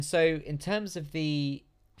So in terms of the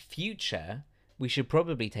future, we should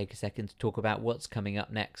probably take a second to talk about what's coming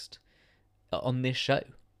up next on this show.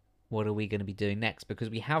 What are we going to be doing next? Because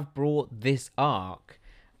we have brought this arc,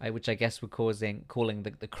 which I guess we're calling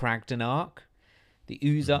the Cragdon arc, the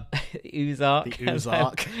Ooze arc. Ooze arc. The Ooze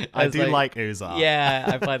arc. I do like Ooze arc. Yeah,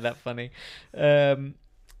 I find that funny. We're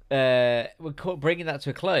bringing that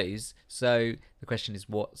to a close. So the question is,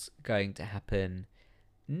 what's going to happen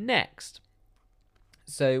next?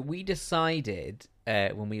 So we decided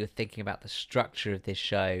when we were thinking about the structure of this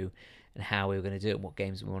show and how we were going to do it, and what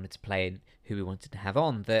games we wanted to play and who we wanted to have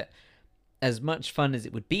on, that as much fun as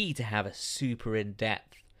it would be to have a super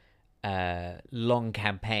in-depth long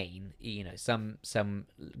campaign, some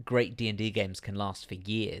great D&D games can last for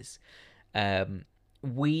years.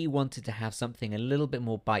 We wanted to have something a little bit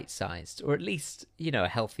more bite-sized, or at least, a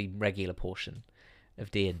healthy regular portion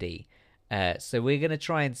of D&D. So we're going to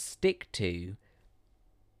try and stick to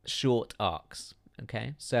short arcs,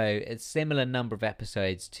 okay? So a similar number of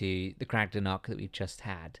episodes to the Cragdon arc that we've just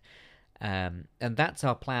had. And that's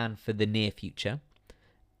our plan for the near future.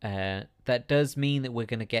 That does mean that we're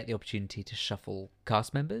going to get the opportunity to shuffle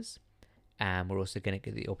cast members, and we're also going to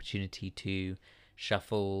get the opportunity to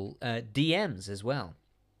shuffle DMs as well.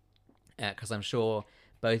 Because I'm sure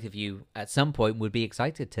both of you at some point would be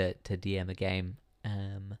excited to DM a game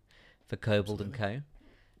for Kobold and Co.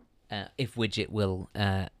 If Widget will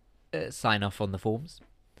sign off on the forms.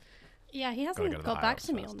 Yeah, he hasn't got back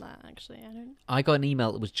to me on that, actually. I got an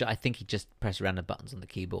email that was I think he just pressed random buttons on the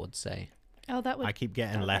keyboard, so... Oh, that would... I keep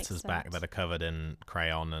getting letters back that are covered in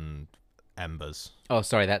crayon and embers. Oh,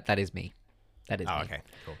 sorry, that is me. That is me. Okay,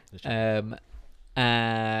 cool.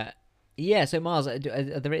 Yeah, so Miles,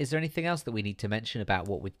 is there anything else that we need to mention about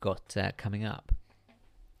what we've got coming up?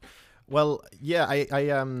 Well, yeah,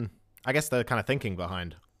 I guess the kind of thinking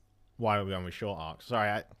behind why are we going with short arcs.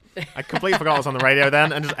 Sorry, I completely forgot I was on the radio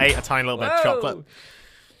then and just ate a tiny little bit of chocolate.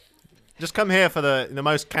 Just come here for the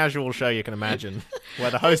most casual show you can imagine,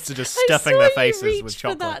 where the hosts are just stuffing their faces with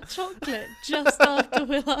chocolate. I saw you reach for that chocolate just after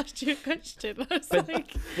Will asked you a question. I was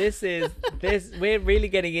like... We're really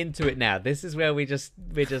getting into it now. This is where we're just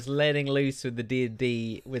letting loose with the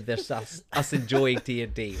D&D, with us enjoying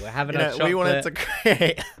D&D. We're having our chocolate. We wanted to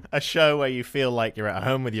create a show where you feel like you're at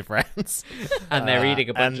home with your friends. And they're eating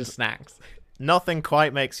a bunch of snacks. Nothing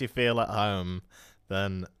quite makes you feel at home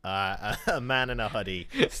than a man in a hoodie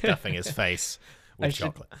stuffing his face with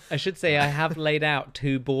chocolate. I should say I have laid out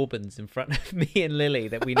 2 bourbons in front of me and Lily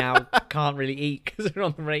that we now can't really eat because we're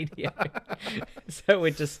on the radio. So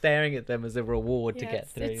we're just staring at them as a reward to get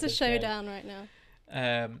through. It's a showdown right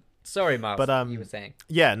now. Sorry, Miles, but you were saying.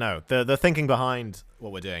 Yeah, no, the thinking behind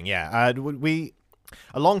what we're doing, a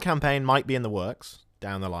long campaign might be in the works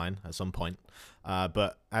down the line at some point.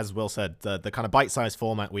 But as Will said, the kind of bite-sized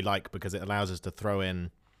format we like because it allows us to throw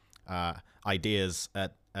in ideas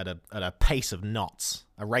at a pace of knots,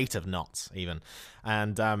 a rate of knots even.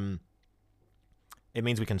 And it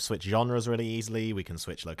means we can switch genres really easily, we can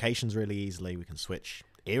switch locations really easily, we can switch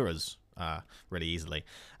eras really easily.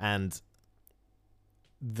 And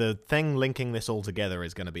the thing linking this all together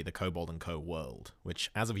is going to be the Kobold and Co. world, which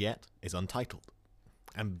as of yet is untitled.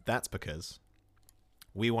 And that's because...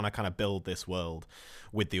 we want to kind of build this world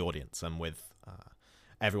with the audience and with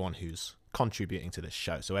everyone who's contributing to this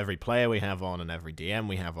show. So every player we have on and every DM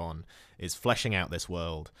we have on is fleshing out this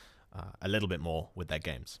world a little bit more with their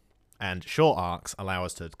games. And short arcs allow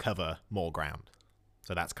us to cover more ground.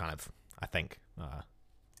 So that's kind of, I think,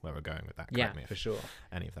 where we're going with that. Yeah, for sure.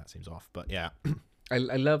 Any of that seems off. But yeah. I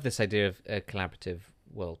love this idea of collaborative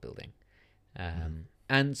world building.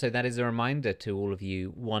 And so that is a reminder to all of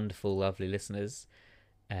you wonderful, lovely listeners,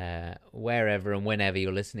 wherever and whenever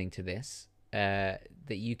you're listening to this, that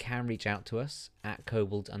you can reach out to us at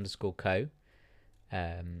kobold_co.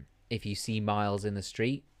 If you see Miles in the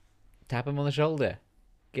street, tap him on the shoulder,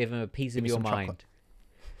 give him a piece of your mind, chocolate.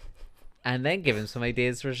 And then give him some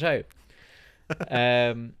ideas for a show.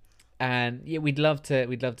 And yeah, we'd love to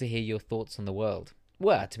hear your thoughts on the world.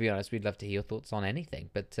 Well, to be honest, we'd love to hear your thoughts on anything,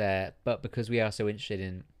 but because we are so interested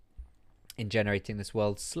in generating this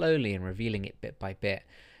world slowly and revealing it bit by bit,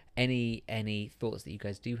 any thoughts that you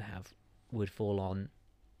guys do have would fall on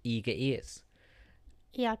eager ears.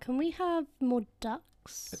 Yeah, can we have more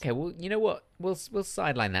ducks? Okay, well, you know what? We'll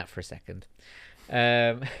sideline that for a second.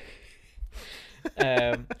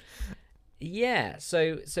 Yeah,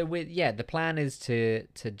 so the plan is to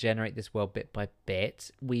generate this world bit by bit.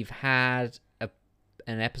 We've had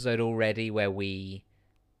an episode already where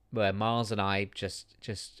Miles and I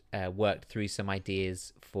just worked through some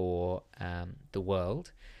ideas for the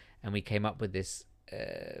world, and we came up with this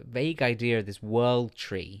vague idea of this world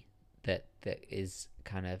tree that is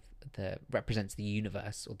kind of represents the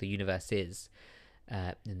universe, or the universe is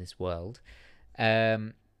in this world.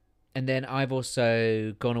 And then I've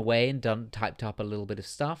also gone away and typed up a little bit of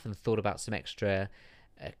stuff and thought about some extra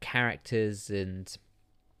characters and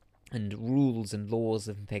rules and laws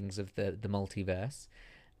and things of the multiverse.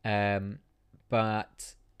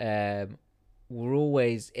 But we're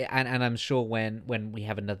always, and I'm sure when we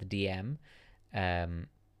have another DM,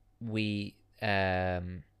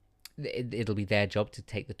 it'll be their job to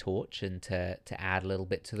take the torch and to add a little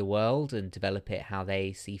bit to the world and develop it how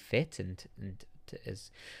they see fit and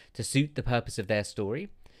to suit the purpose of their story.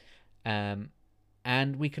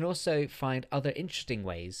 And we can also find other interesting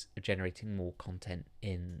ways of generating more content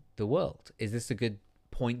in the world. Is this a good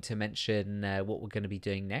point to mention what we're going to be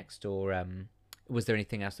doing next, or was there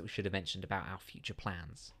anything else that we should have mentioned about our future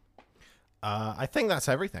plans? I think that's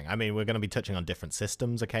everything. I mean, we're going to be touching on different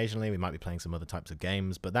systems occasionally. We might be playing some other types of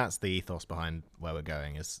games, but that's the ethos behind where we're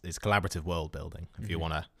going is collaborative world building. If you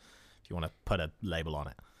want to put a label on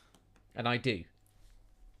it, and I do.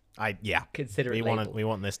 Consider it. We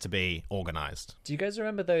want this to be organized. Do you guys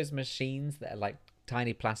remember those machines that are like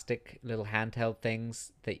tiny plastic little handheld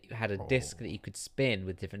things that had a disc that you could spin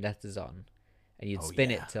with different letters on, and you'd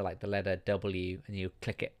spin it to like the letter W, and you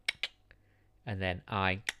click it, and then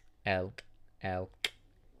I, L, L,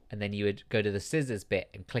 and then you would go to the scissors bit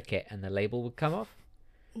and click it, and the label would come off?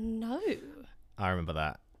 No. I remember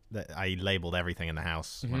that. I labeled everything in the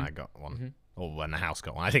house when I got one. Mm-hmm. Or when the house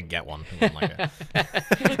got one. I didn't get one. It wasn't like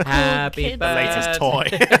Happy birthday. The latest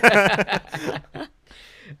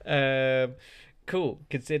toy. Cool.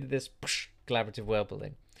 Consider this collaborative world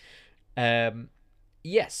building.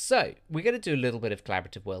 Yes, so we're going to do a little bit of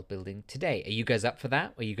collaborative world building today. Are you guys up for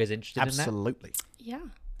that? Are you guys interested in that? Absolutely. Yeah.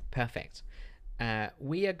 Perfect.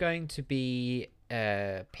 We are going to be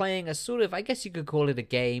playing a sort of, I guess you could call it a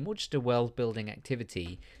game or just a world building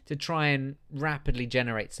activity to try and rapidly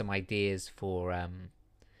generate some ideas for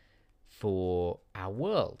our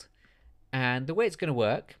world. And the way it's going to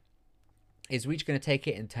work is we're each going to take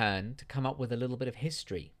it in turn to come up with a little bit of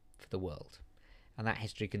history for the world. And that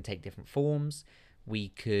history can take different forms. We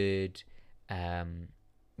could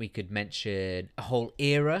mention a whole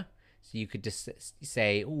era. So you could just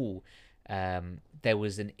say, there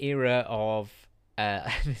was an era of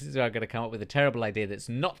this is where I'm going to come up with a terrible idea that's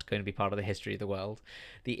not going to be part of the history of the world.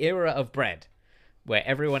 The era of bread, where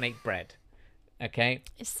everyone ate bread. Okay?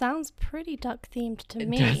 It sounds pretty duck themed to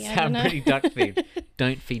me. It does sound pretty duck themed.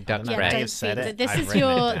 Don't feed ducks bread. Don't feed it. This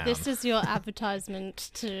is your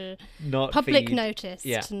advertisement to not public feed, notice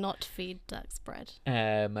to not feed ducks bread.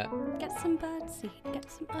 Get some birdseed,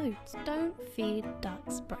 get some oats. Don't feed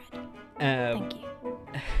ducks bread. Thank you.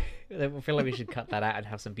 I feel like we should cut that out and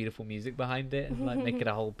have some beautiful music behind it and like make it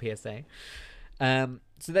a whole PSA.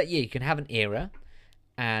 So that you can have an era,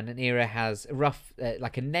 and an era has a rough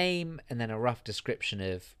like a name and then a rough description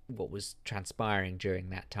of what was transpiring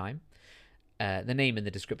during that time. The name and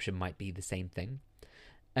the description might be the same thing.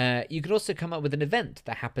 You could also come up with an event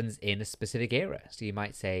that happens in a specific era. So you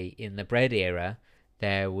might say in the bread era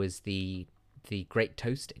there was the Great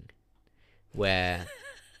Toasting, where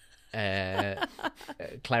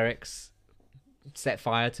clerics set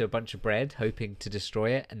fire to a bunch of bread hoping to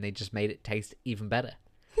destroy it, and they just made it taste even better.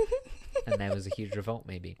 And there was a huge revolt,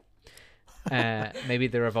 maybe. Maybe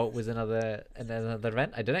the revolt was another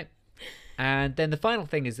event, I don't know. And then the final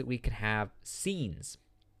thing is that we can have scenes.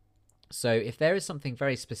 So if there is something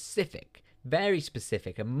very specific,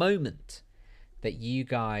 a moment that you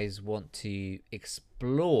guys want to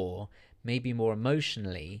explore, maybe more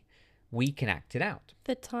emotionally, we can act it out.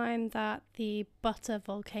 The time that the butter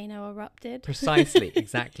volcano erupted. Precisely,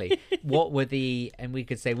 exactly. What were the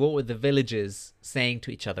villagers saying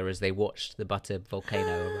to each other as they watched the butter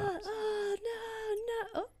volcano erupt? That's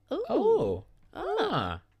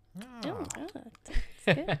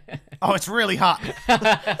good. Oh, it's really hot.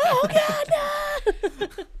 Oh God,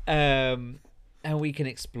 no! And we can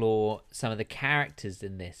explore some of the characters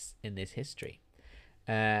in this history.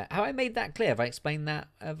 Have I made that clear? Have I explained that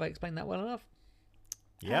well enough?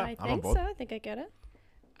 Yeah, I I'm on think board. so. I think I get it.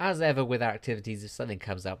 As ever with our activities, if something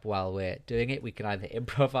comes up while we're doing it, we can either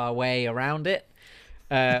improv our way around it,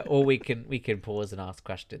 or we can pause and ask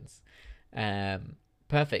questions.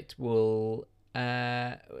 Perfect. Well,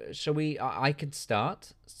 shall we? I can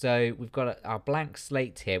start. So we've got our blank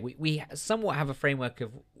slate here. We somewhat have a framework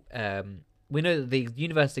of. We know that the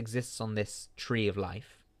universe exists on this tree of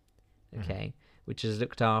life. Okay. Which is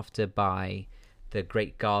looked after by the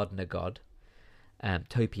great gardener god,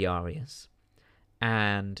 Toparius.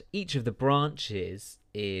 And each of the branches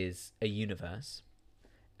is a universe.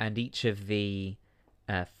 and each of the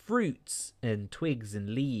fruits and twigs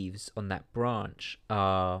and leaves on that branch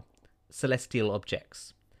are celestial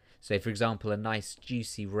objects. So, for example, a nice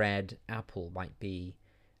juicy red apple might be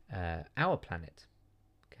our planet,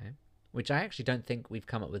 okay? Which I actually don't think we've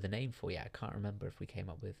come up with a name for yet. I can't remember if we came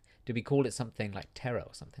up with... Did we call it something like Terra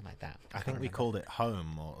or something like that? I think we called it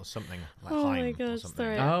Home or something like Oh Heim my or gosh, something.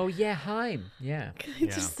 sorry. Oh, yeah, Heim. Yeah. Can I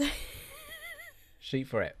just say... Shoot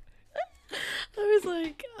for it. I was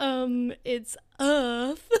like, it's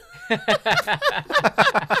Earth.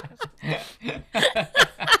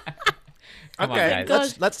 Come on, Okay,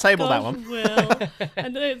 guys. let's table that one. Will. I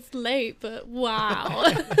know it's late, but wow.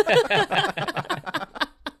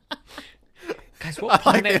 Guys, I what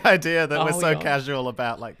like planet... the idea that we're Oh, so yeah. casual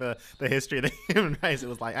about like the history of the human race. It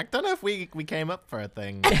was like, I don't know if we came up for a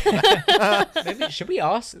thing. Maybe, should we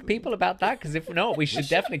ask people about that? Because if not, we should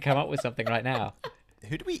definitely come up with something right now.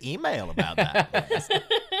 Who do we email about that?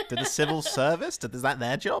 Did the civil service? Is that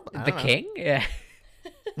their job? I The don't know. king? Yeah.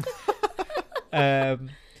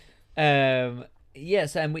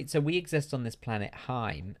 Yes, and so we exist on this planet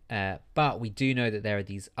Heim, but we do know that there are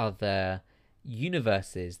these other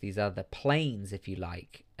universes, these other planes, if you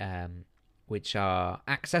like, which are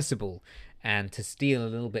accessible. And to steal a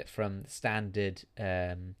little bit from the standard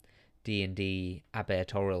D&D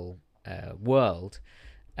aberratorial world,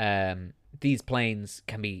 these planes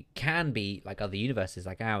can be like other universes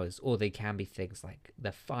like ours, or they can be things like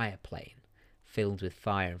the fire plane, filled with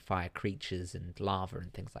fire and fire creatures and lava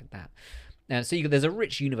and things like that. So there's a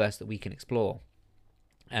rich universe that we can explore,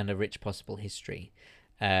 and a rich possible history.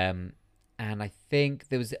 And I think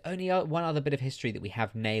there was only one other bit of history that we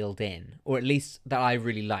have nailed in, or at least that I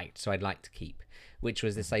really liked, so I'd like to keep, which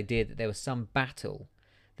was this idea that there was some battle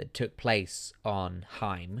that took place on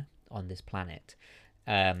Heim, on this planet.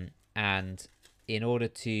 And in order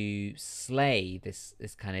to slay this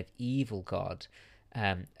kind of evil god,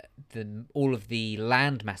 all of the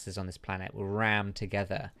land masses on this planet were rammed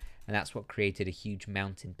together, and that's what created a huge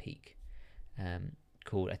mountain peak I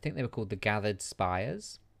think they were called the Gathered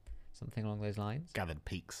Spires, something along those lines. Gathered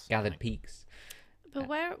Peaks. Gathered Peaks. But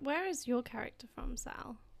where is your character from,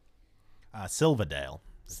 Sal? Silverdale.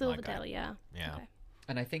 is my guy. Silverdale, yeah. Yeah. Okay.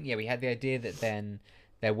 And I think, we had the idea that then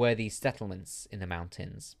there were these settlements in the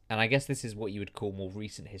mountains. And I guess this is what you would call more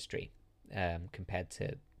recent history compared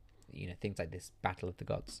to, things like this Battle of the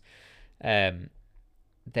Gods.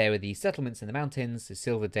 There were these settlements in the mountains, so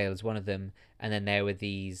Silverdale is one of them. And then there were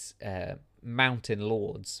these mountain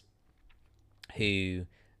lords who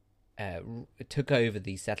took over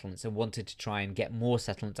these settlements and wanted to try and get more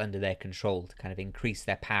settlements under their control to kind of increase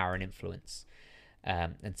their power and influence.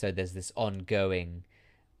 And so there's this ongoing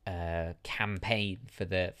campaign for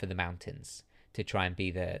the mountains to try and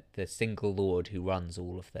be the single lord who runs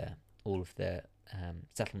all of the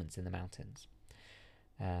settlements in the mountains.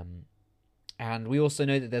 And we also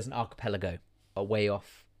know that there's an archipelago way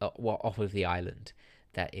off of the island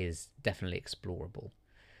that is definitely explorable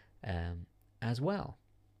as well.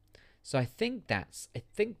 So I think that's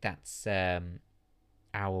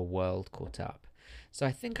our world caught up. So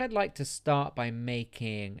I think I'd like to start by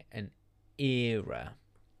making an era.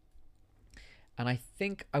 And I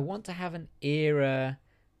think I want to have an era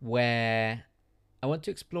where I want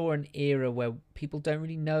to explore an era where people don't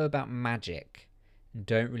really know about magic and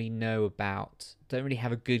don't really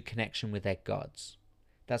have a good connection with their gods.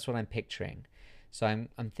 That's what I'm picturing. So I'm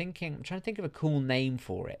trying to think of a cool name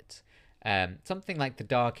for it. Something like the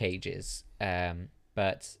Dark Ages,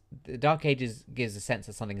 but the Dark Ages gives a sense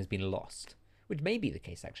that something has been lost, which may be the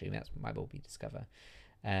case actually. That might well be discover.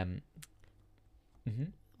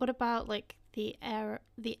 What about like the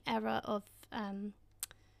era of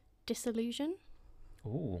disillusion?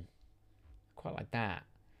 Ooh, quite like that.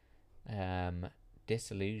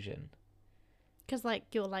 Disillusion. Because like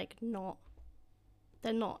you're like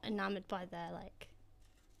they're not enamored by their like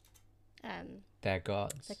their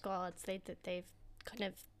gods. the gods. They've kind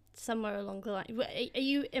of somewhere along the line. Are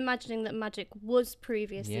you imagining that magic was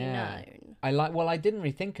previously known? I didn't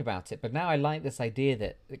really think about it, but now I like this idea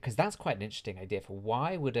that, because that's quite an interesting idea for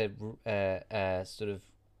why would a sort of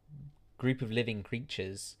group of living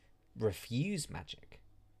creatures refuse magic?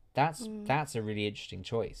 That's a really interesting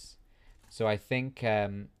choice. So I think I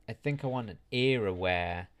want an era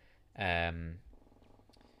where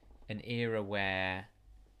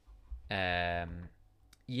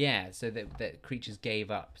so that creatures gave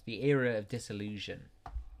up. The era of disillusion.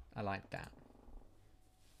 I like that.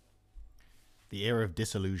 The era of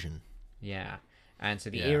disillusion. Yeah. And so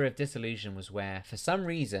the era of disillusion was where, for some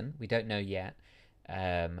reason, we don't know yet,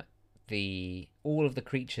 all of the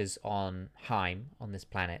creatures on Heim, on this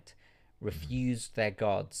planet, refused their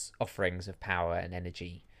gods offerings of power and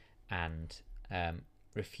energy, and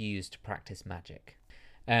refused to practice magic.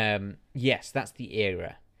 Yes, that's the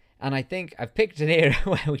era. And I think I've picked an era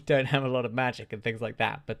where we don't have a lot of magic and things like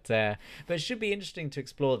that, but it should be interesting to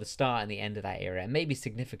explore the start and the end of that era, and maybe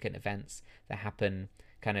significant events that happen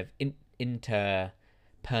kind of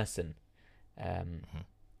inter-person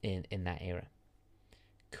in that era.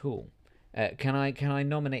 Cool. Can I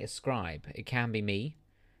nominate a scribe? It can be me.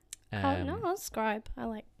 No, I'll scribe.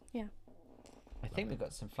 I think we've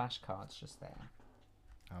got some flashcards just there.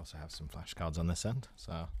 I also have some flashcards on this end,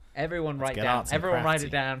 so everyone write get down. artsy and Everyone write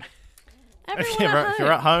it crafty. down. If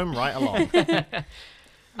you're at home, write along.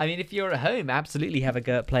 I mean, if you're at home, absolutely have a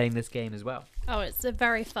go at playing this game as well. Oh, it's a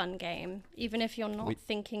very fun game, even if you're not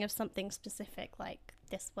thinking of something specific like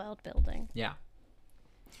this world building. Yeah.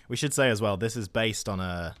 We should say as well, this is based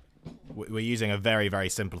on we're using a very, very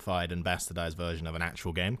simplified and bastardized version of an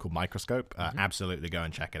actual game called Microscope. Absolutely go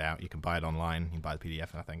and check it out. You can buy it online. You can buy the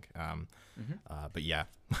PDF, I think. But yeah,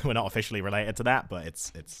 we're not officially related to that, but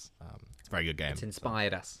it's a very good game. It's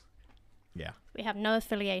inspired us. Yeah. We have no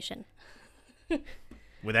affiliation.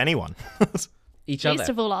 With anyone. Each Least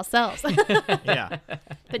other. of all ourselves. Yeah.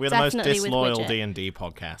 But We're the most definitely with disloyal Widget. D&D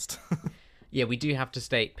podcast. Yeah, we do have to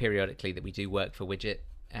state periodically that we do work for Widget,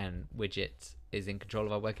 and Widget is in control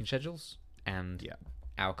of our working schedules and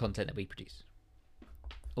our content that we produce.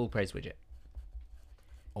 All praise Widget.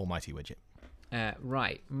 Almighty Widget.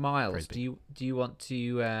 Right, Miles. Praise Do you want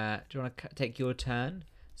to take your turn?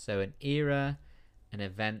 So an era, an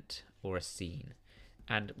event, or a scene,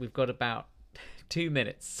 and we've got about 2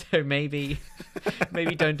 minutes. So maybe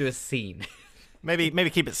don't do a scene. Maybe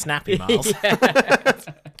keep it snappy, Miles.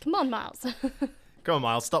 Come on, Miles. Go on,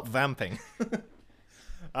 Miles. Stop vamping.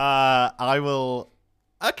 I will.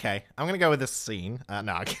 Okay, I'm gonna go with this scene.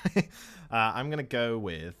 No, okay. I'm gonna go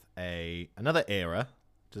with another era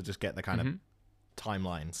to just get the kind of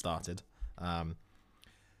timeline started.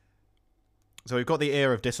 So we've got the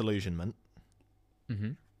era of disillusionment.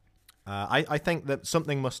 I think that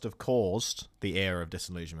something must have caused the era of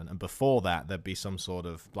disillusionment, and before that, there'd be some sort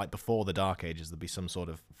of, like before the Dark Ages, there'd be some sort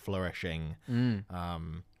of flourishing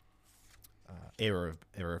era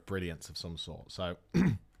of brilliance of some sort. So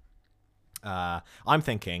I'm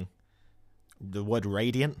thinking the word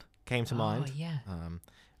radiant came to mind. Yeah.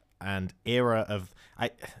 And era of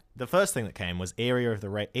the first thing that came was era of the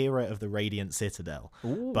Radiant Citadel.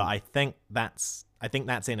 Ooh. But I think that's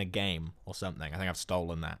in a game or something. I think I've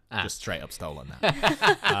stolen that. Just straight up stolen that.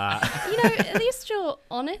 At least you're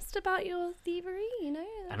honest about your thievery,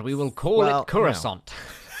 And we will call it Coruscant.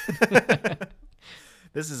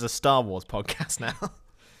 This is a Star Wars podcast now.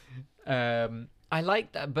 I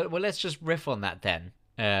like that, but let's just riff on that then.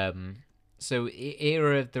 So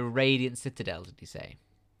era of the Radiant Citadel, did you say?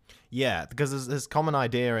 Yeah, because there's common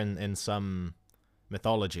idea in some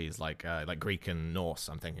mythologies, like Greek and Norse,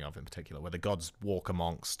 I'm thinking of in particular, where the gods walk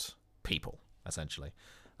amongst people, essentially.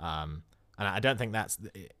 And I don't think that's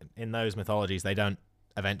in those mythologies. They don't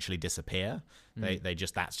eventually disappear.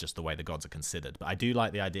 That's just the way the gods are considered. But I do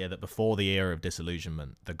like the idea that before the era of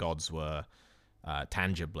disillusionment, the gods were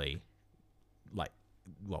tangibly,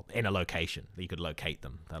 in a location that you could locate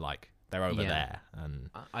them. They're over there. And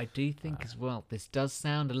I do think as well, this does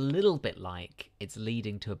sound a little bit like it's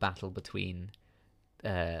leading to a battle between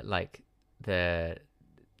the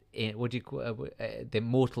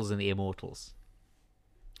mortals and the immortals.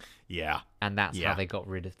 Yeah. And that's how they got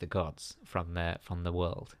rid of the gods from the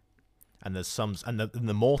world. And there's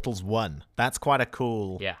the mortals won. That's quite a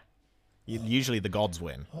cool. Yeah. Usually the gods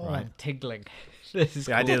win, right? I'm tingling. This is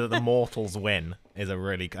the idea that the mortals win is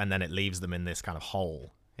and then it leaves them in this kind of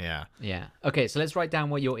hole. Yeah. Yeah. Okay, so let's write down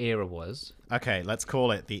what your era was. Okay, let's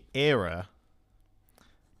call it the era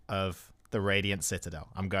of the Radiant Citadel.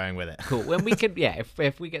 I'm going with it. Cool. When we can,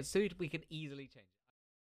 if we get sued, we can easily change it.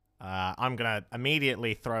 I'm going to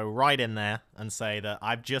immediately throw right in there and say that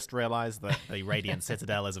I've just realized that the Radiant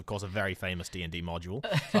Citadel is, of course, a very famous D&D module,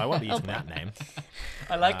 so I won't be using that name.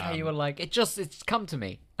 I like how you were like, it's come to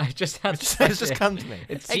me. It's just come to me.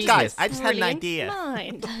 It's hey, genius. guys, I just had an Brilliant idea.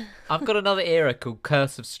 mind. I've got another era called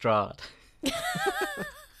Curse of Strahd.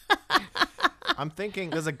 I'm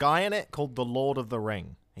thinking there's a guy in it called the Lord of the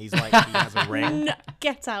Ring. He has a ring. No,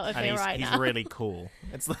 get out of here right he's now. really cool.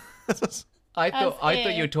 I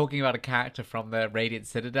thought you were talking about a character from the Radiant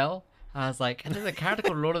Citadel. I was like, and there's a character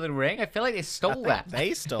called Lord of the Ring? I feel like they stole that.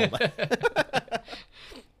 They stole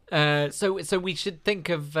that. So we should think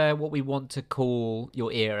of what we want to call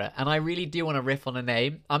your era. And I really do want to riff on a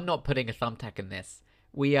name. I'm not putting a thumbtack in this.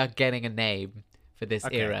 We are getting a name for this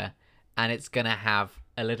era. And it's going to have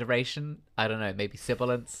alliteration. I don't know, maybe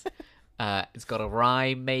sibilance. It's got a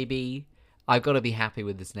rhyme, maybe. I've got to be happy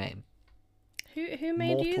with this name. Who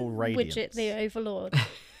made Mortal you? Radiance. Widget the Overlord.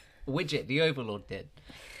 Widget the Overlord did.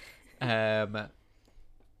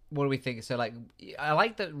 What do we think? So, like, I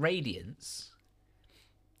like that Radiance.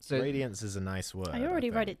 So Radiance is a nice word. I already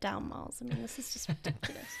wrote it down, Miles. I mean, this is just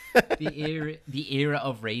ridiculous. the era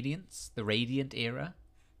of Radiance, the Radiant era,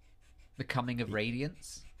 the coming of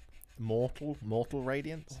Radiance. Mortal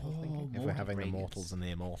Radiance. I'm thinking. If we're Mortal having Radiance. the mortals and the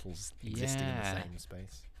immortals existing in the same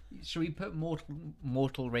space. Should we put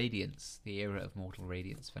Mortal Radiance, the era of Mortal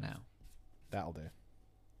Radiance, for now? That'll do.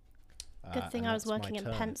 Good thing and I was that's my working in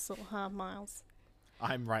turn. pencil, huh, Miles?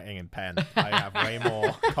 I'm writing in pen. I have way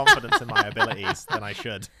more confidence in my abilities than I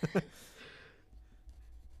should.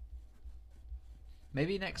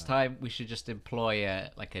 Maybe next time we should just employ a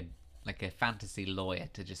fantasy lawyer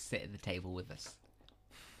to just sit at the table with us.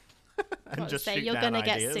 And just say shoot you're down gonna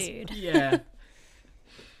ideas. get sued. Yeah.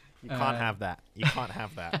 You can't have that. You can't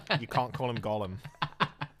have that. You can't call him Gollum.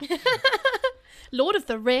 Lord of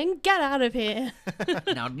the Ring, get out of here.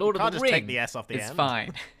 Now, Lord of Can't the just Ring. take the S off the It's end.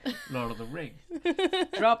 fine. Lord of the Rings.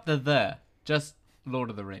 Drop the. Just Lord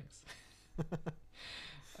of the Rings.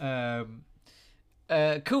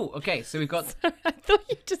 Cool. Okay, so we've got I thought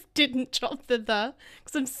you just didn't drop the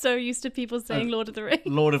because I'm so used to people saying Lord of the Ring.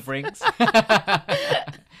 Lord of Rings.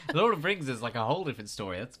 Lord of Rings is like a whole different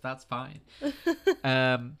story. That's fine.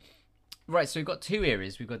 Right, so we've got two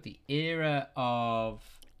eras. We've got the era of...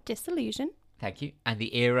 Disillusion. Thank you. And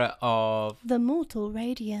the era of... The Mortal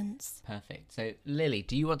Radiance. Perfect. So, Lily,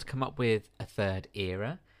 do you want to come up with a third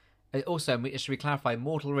era? Also, should we clarify,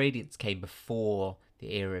 Mortal Radiance came before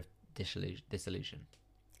the era of Disillusion.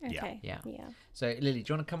 Okay. Yeah. Yeah. So, Lily,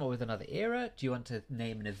 do you want to come up with another era? Do you want to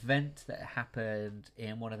name an event that happened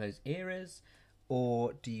in one of those eras?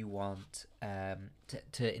 Or do you want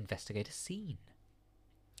to investigate a scene?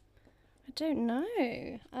 I don't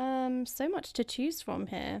know. So much to choose from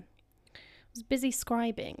here. I was busy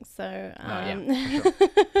scribing, so... for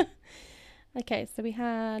sure. Okay, so we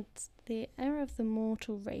had the era of the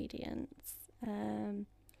Mortal Radiance, and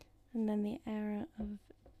then the era of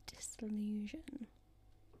Disillusion.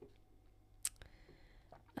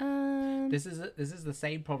 This is the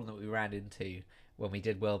same problem that we ran into when we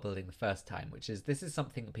did world building the first time, which is this is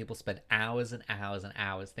something that people spend hours and hours and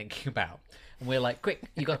hours thinking about, and we're like, quick,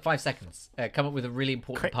 you got 5 seconds, come up with a really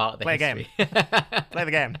important Quick, part of the play history. a game. Play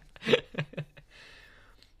the game.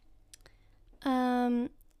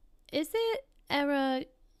 Is it era,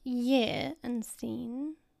 year, and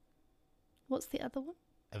scene? What's the other one?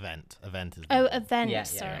 Event is... Oh, event, Yeah.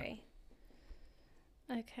 sorry.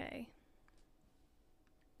 Okay.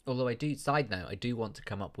 Although side note, I do want to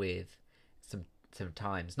come up with some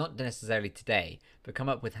times, not necessarily today, but come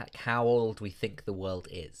up with how old we think the world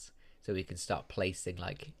is, so we can start placing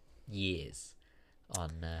like years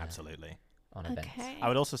on Absolutely. on events. Okay. I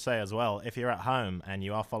would also say as well, if you're at home and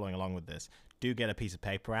you are following along with this, do get a piece of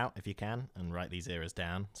paper out if you can and write these eras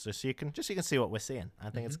down, so you can see what we're seeing. I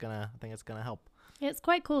think it's gonna help. Yeah, it's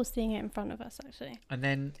quite cool seeing it in front of us, actually. And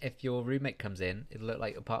then if your roommate comes in, it'll look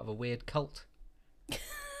like you're part of a weird cult.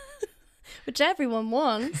 Which everyone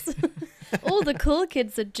wants. All the cool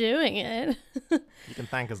kids are doing it. You can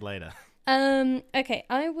thank us later. Okay,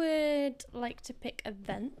 I would like to pick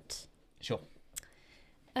event. Sure.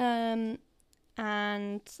 And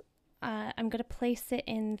I'm going to place it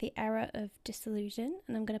in the era of Disillusion,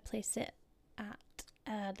 and I'm going to place it at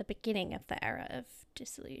the beginning of the era of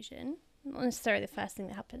Disillusion. Not necessarily the first thing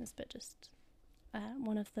that happens, but just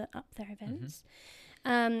one of the up there events.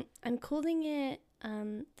 I'm calling it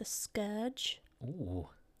the Scourge. Ooh.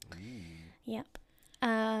 Yep.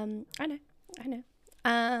 I know.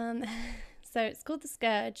 So it's called the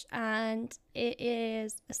Scourge, and it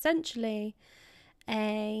is essentially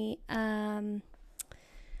a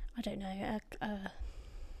I don't know, a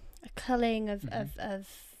culling of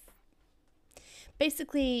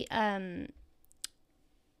basically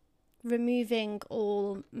removing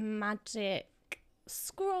all magic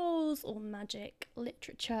scrolls or magic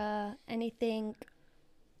literature, anything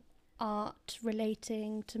art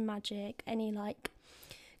relating to magic, any like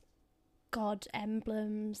god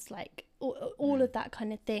emblems, like all of that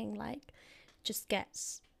kind of thing, like just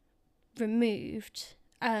gets removed,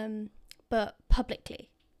 but publicly.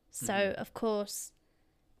 So of course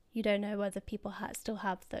you don't know whether people still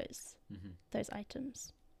have those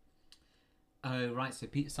items. Oh, right. So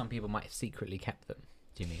some people might have secretly kept them.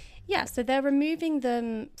 Do you mean? Yeah, so they're removing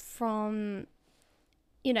them from,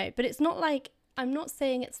 but it's not like, I'm not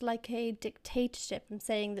saying it's like a dictatorship. I'm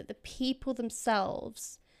saying that the people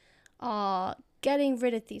themselves are getting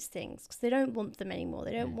rid of these things because they don't want them anymore.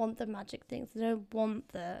 They don't want the magic things. They don't want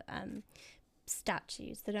the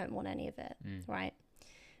statues. They don't want any of it, right?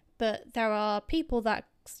 But there are people that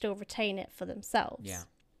still retain it for themselves. Yeah.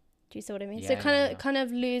 Do you see what I mean? Yeah, so it kind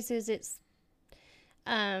of loses its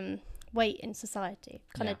weight in society.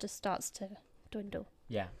 Kind of just starts to dwindle.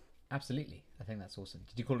 Yeah, absolutely. I think that's awesome.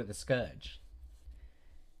 Did you call it the Scourge?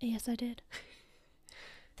 Yes, I did.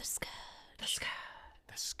 The Scourge. The Scourge.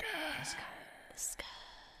 The Scourge.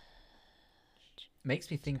 Makes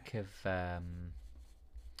me think of,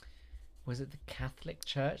 was it the Catholic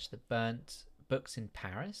Church that burnt books in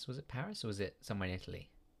Paris? Was it Paris or was it somewhere in Italy?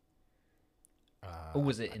 Or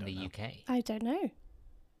was it in the UK? I don't know.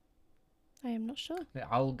 I am not sure.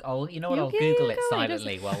 I'll you know what? I'll Google it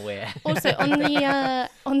silently while we're. Also,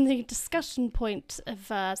 on the discussion point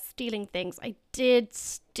of stealing things, I did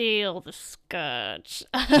steal the Scourge,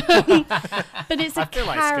 but it's a feel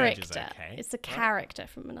like Scourge is character. okay. It's a character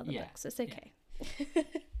from another book, so it's okay.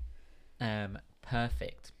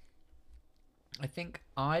 Perfect. I think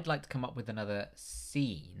I'd like to come up with another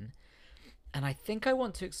scene, and I think I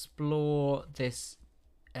want to explore this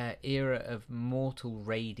era of mortal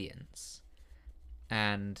radiance.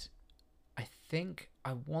 And I think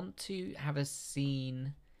I want to have a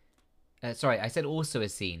scene. Sorry, I said also a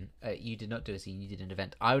scene. You did not do a scene, you did an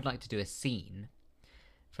event. I would like to do a scene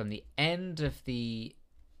from the end of the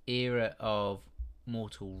era of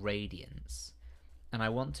mortal radiance. And I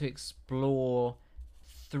want to explore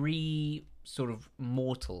 3 sort of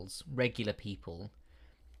mortals, regular people,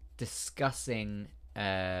 discussing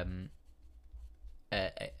an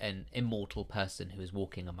immortal person who is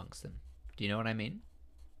walking amongst them. Do you know what I mean?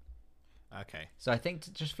 Okay. So I think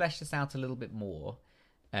to just flesh this out a little bit more,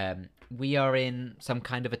 we are in some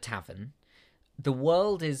kind of a tavern. The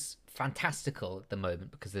world is fantastical at the moment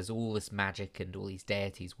because there's all this magic and all these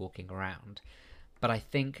deities walking around. But I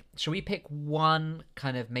think, should we pick one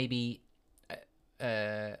kind of maybe...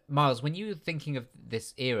 Miles, when you were thinking of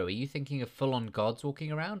this era, are you thinking of full-on gods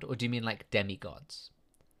walking around? Or do you mean like demigods?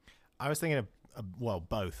 I was thinking of, well,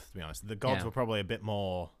 both, to be honest. The gods were probably a bit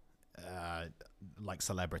more... like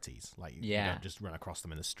celebrities, like you don't just run across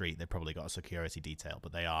them in the street. They've probably got a security detail,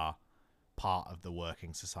 but they are part of the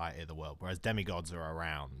working society of the world, whereas demigods are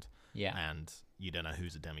around and you don't know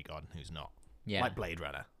who's a demigod and who's not, like Blade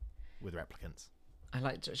Runner with replicants.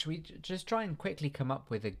 Should we just try and quickly come up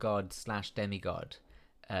with a god / demigod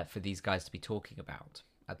for these guys to be talking about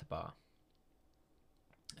at the bar?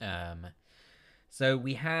 So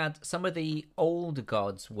we had some of the older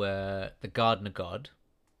gods were the gardener god.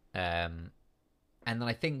 And then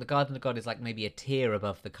I think the gardener god is like maybe a tier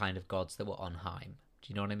above the kind of gods that were on Heim. Do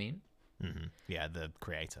you know what I mean? Mm-hmm. Yeah, the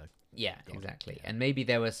creator. Yeah, god. Exactly. Yeah. And maybe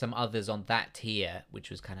there were some others on that tier,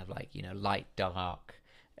 which was kind of like, you know, light, dark,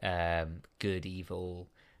 good, evil.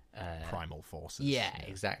 Primal forces. Yeah,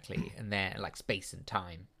 exactly. And they're like space and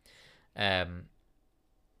time.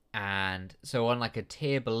 And so on like a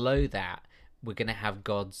tier below that, we're going to have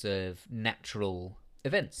gods of natural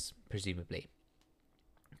events, presumably.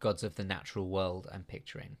 Gods of the natural world, I'm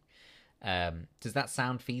picturing. Does that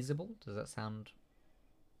sound feasible? Does that sound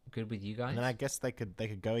good with you guys? And then I guess they could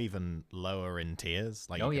go even lower in tiers.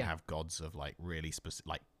 Like you could have gods of like really specific,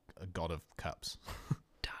 like a god of cups,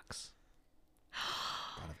 ducks.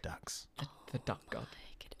 God of ducks. The duck god.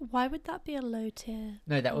 Why would that be a low tier?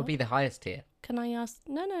 No, that would be the highest tier. Can I ask?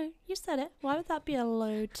 No, you said it. Why would that be a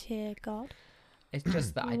low tier god? It's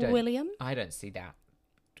just that I don't see that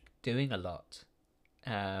doing a lot.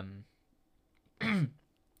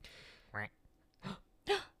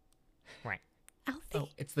 Alfie. Oh,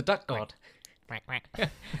 it's the duck god.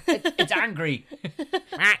 It's angry.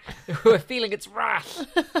 We're feeling its wrath.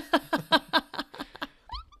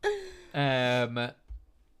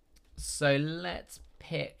 So let's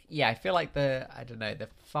pick. Yeah, I feel like the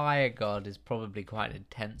fire god is probably quite an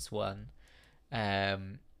intense one.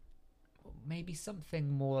 Maybe something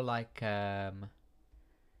more like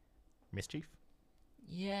Mischief.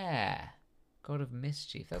 Yeah, god of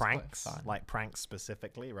mischief. That's pranks, quite fun. Like pranks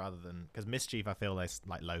specifically, rather than because mischief, I feel like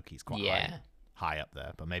Loki's quite high up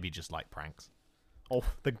there, but maybe just like pranks. Oh,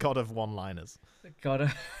 the god of one-liners. The god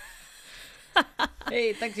of.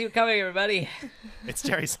 Hey, thanks for coming, everybody. It's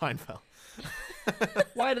Jerry Seinfeld.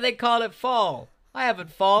 Why do they call it fall? I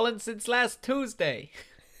haven't fallen since last Tuesday.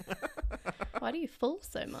 Why do you fall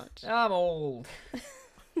so much? I'm old.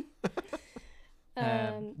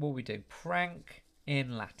 What we do? Prank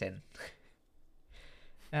in Latin.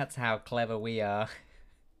 That's how clever we are.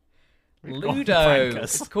 Ludo.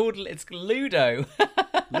 It's Ludo.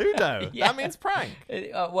 Ludo. Yeah. That means prank.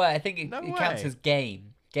 Well, I think it counts as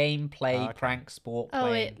game. gameplay, Okay. prank, sport Oh,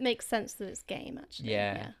 playing. it makes sense that it's game, actually.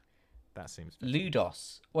 Yeah. That seems.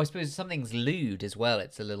 Ludos. Well, I suppose if something's lewd as well.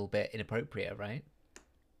 It's a little bit inappropriate, right?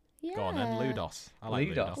 Yeah. Go on then, Ludos. I like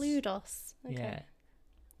Ludos. Ludos. Ludos. Okay. Yeah.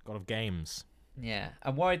 God of games. Yeah,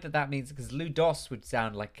 I'm worried that means because Ludos would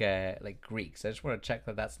sound like Greek, so I just want to check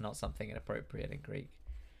that that's not something inappropriate in Greek.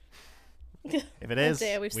 If it is,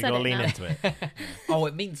 dear, we we've said gotta it lean now. into it. Oh,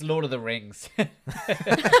 it means Lord of the Rings. Do you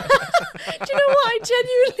know what? I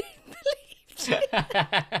genuinely believed you.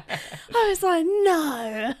 I was like,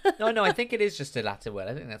 no. No, I think it is just a Latin word.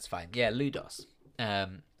 I think that's fine. Yeah, Ludos.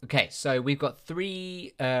 Okay, so we've got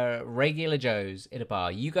 3 regular Joes in a bar.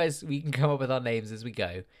 You guys, we can come up with our names as we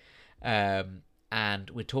go. And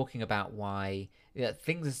we're talking about why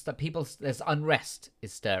there's unrest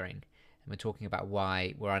is stirring. And we're talking about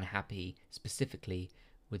why we're unhappy, specifically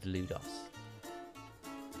with Ludos.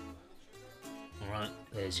 All right,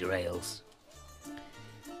 there's your ales.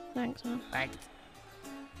 Thanks, man. Thanks.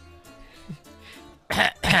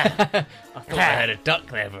 I thought I heard a duck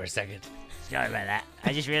there for a second. Sorry about that.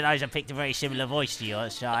 I just realised I picked a very similar voice to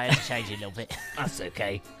yours, so I had to change it a little bit. That's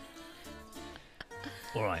okay.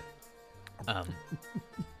 All right.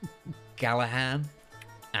 Gallahan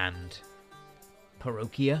and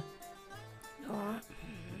Parokia. Alright.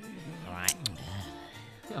 Alright.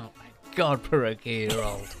 Oh my God, Parokia, you're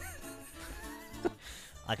old.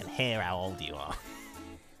 I can hear how old you are.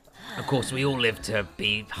 Of course, we all live to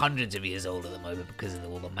be hundreds of years old at the moment because of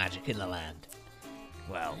all the magic in the land.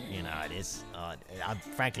 Well, you know it is. I'm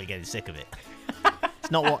frankly getting sick of it. It's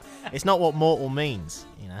not what mortal means,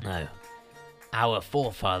 you know. No. Our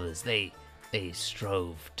forefathers, they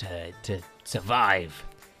strove to survive.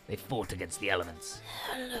 They fought against the elements.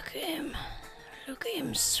 Look at him. Look at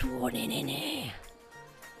him swanning in here.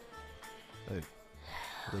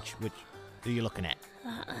 Which who are you looking at?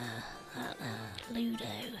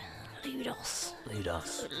 Ludos.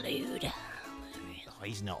 Ludos. Oh,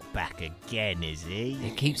 he's not back again, is he? He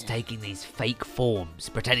keeps taking these fake forms,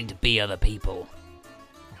 pretending to be other people.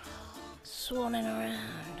 Swanning around.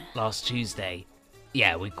 Last Tuesday.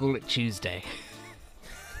 Yeah, we call it Tuesday.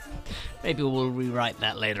 Maybe we'll rewrite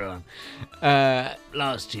that later on.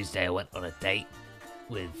 Last Tuesday I went on a date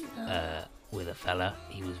with a fella.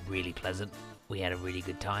 He was really pleasant. We had a really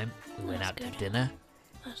good time. We went out to dinner.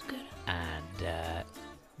 That's good. And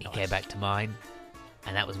he came back to mine.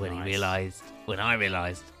 And that was when I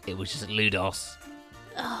realised it was just Ludos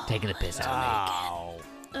taking a piss out of me.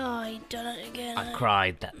 Oh, he done it again. I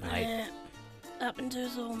cried that night. Yeah. Happened to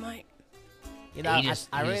us all, mate. You know, He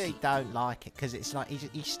I really don't like it because it's like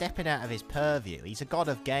he's stepping out of his purview. He's a god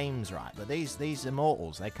of games, right? But these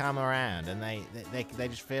immortals, they come around and they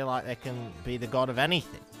just feel like they can be the god of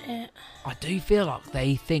anything. Yeah. I do feel like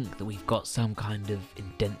they think that we've got some kind of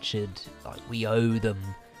indentured, like we owe them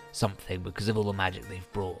something because of all the magic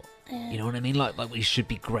they've brought. You know what I mean? Like we should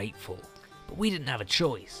be grateful. But we didn't have a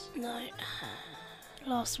choice. No.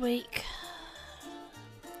 Last week.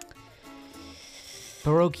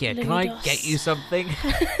 Parokia, can I Ludos. get you something?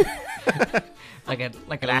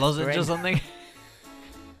 like a lozenge or something?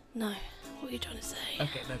 No. What are you trying to say?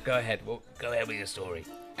 Okay, no, go ahead. Well, go ahead with your story.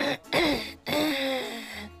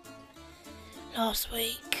 Last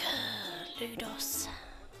week, Ludos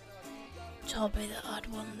told me that I'd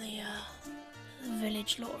won the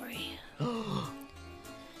village lottery.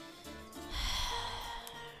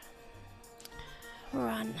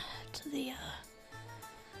 Ran to the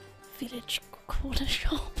village corner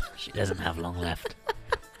shop. She doesn't have long left.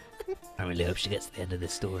 I really hope she gets to the end of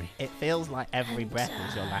this story. It feels like every breath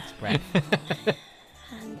is your last breath.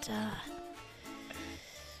 And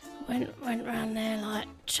went round there like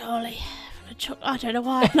Charlie from the chocolate. I don't know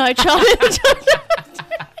why I know Charlie the chocolate.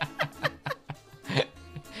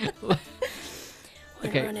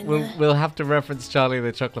 Okay, we'll have to reference Charlie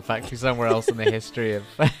the Chocolate Factory somewhere else in the history of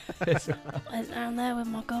this. Went round there with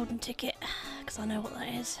my golden ticket because I know what that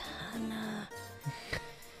is. And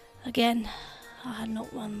again, I had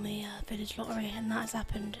not won the village lottery, and that has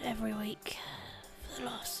happened every week for the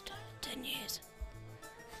last 10 years.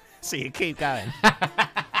 So you keep going.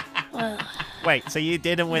 Well, Wait, so you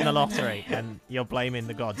didn't win the lottery and you're blaming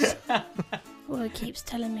the gods? well, he keeps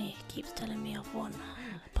telling me I've won,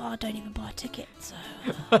 but I don't even buy a ticket. So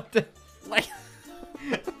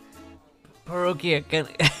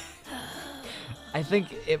Parokia, I think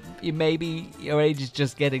maybe your age is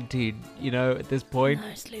just getting to, at this point. no,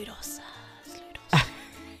 it's Ludos.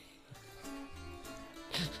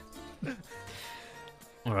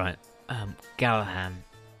 All right, Gallahan.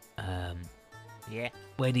 Yeah.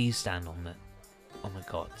 Where do you stand on the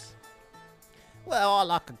gods? Well, I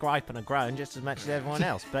like a gripe and a groan just as much as everyone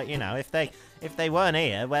else. But if they weren't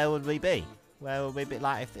here, where would we be? Where would we be?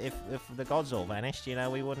 Like if the gods all vanished,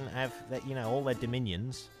 we wouldn't have that. All their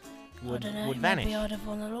dominions would vanish. Maybe I'd have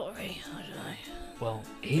won the lottery. I don't know. Well,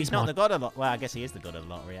 He's not the god of well, I guess he is the god of the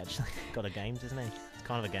lottery actually. God of games, isn't he? It's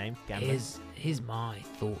kind of a game. Gambling. Here's my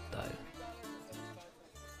thought though.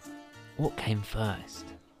 What came first?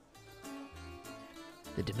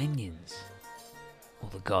 The dominions or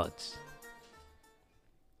the gods?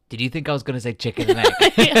 Did you think I was going to say chicken and egg?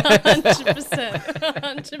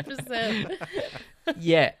 100%.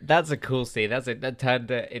 Yeah, that's a cool scene. That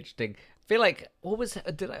turned interesting. I feel like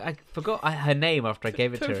I forgot her name after I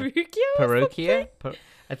gave it to her. Perugia?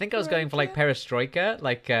 I think I was going for like Perestroika,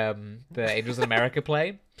 like the Angels in America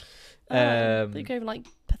play. They go like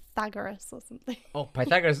Pythagoras or something. Oh,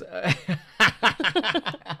 Pythagoras.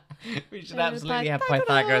 We should absolutely have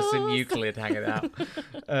Pythagoras and Euclid hanging out.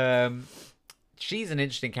 She's an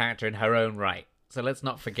interesting character in her own right. So let's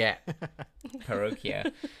not forget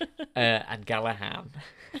Perugia and Galahad.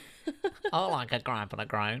 I like a gripe and a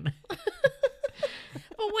groan. But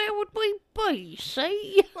where would we be,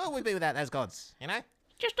 see? Where would we be without those gods,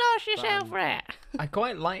 Just ask yourself that. I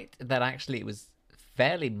quite liked that actually it was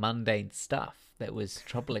fairly mundane stuff that was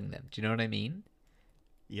troubling them. Do you know what I mean?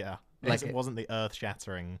 Yeah. Like it wasn't the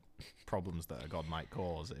earth-shattering problems that a god might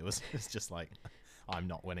cause. It's just like, I'm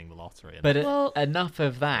not winning the lottery. But enough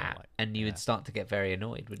of that, and you yeah. would start to get very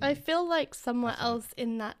annoyed, wouldn't you? I feel like somewhere else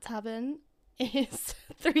in that tavern is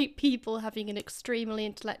 3 people having an extremely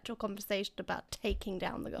intellectual conversation about taking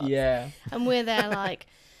down the gods. Yeah. And we're there like,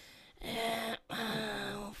 I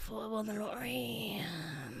won the lottery. I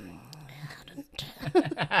hadn't.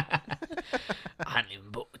 I hadn't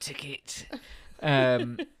even bought a ticket.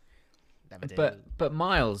 Never did. But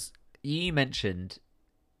Miles, you mentioned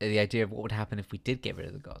the idea of what would happen if we did get rid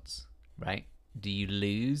of the gods, right? Do you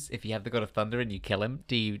lose if you have the god of thunder and you kill him?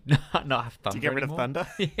 Do you not have thunder? Do you get rid anymore? of thunder?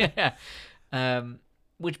 Yeah.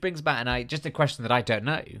 Which brings back, and just a question that I don't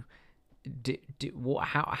know.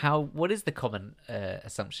 What is the common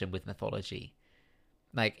assumption with mythology?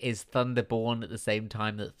 Like, is thunder born at the same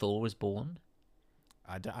time that Thor was born?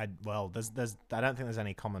 I don't think there's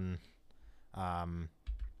any common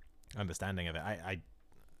understanding of it. I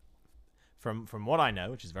from what I know,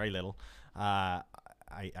 which is very little, I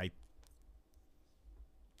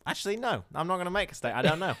actually no, I'm not going to make a statement. I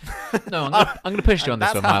don't know. No, I'm going to push you on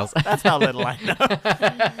this one, Miles. That's how little I know.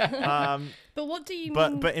 But what do you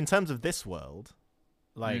mean? But in terms of this world,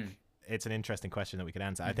 like it's an interesting question that we could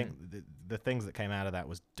answer. I think the things that came out of that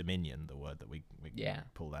was dominion, the word that we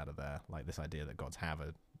pulled out of there, like this idea that gods have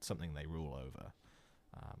something they rule over.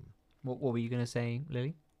 What were you going to say,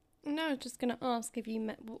 Lily? No, I was just going to ask if you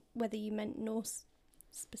meant whether you meant Norse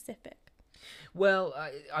specific. Well,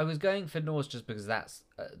 I was going for Norse just because that's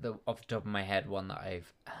off the top of my head one that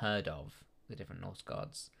I've heard of, the different Norse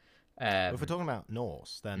gods. If we're talking about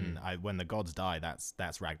Norse, then when the gods die,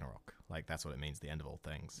 that's Ragnarok. Like that's what it means, the end of all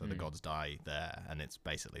things. So the gods die there, and it's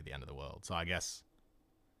basically the end of the world. So I guess,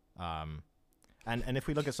 and if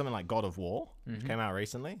we look at something like God of War, which came out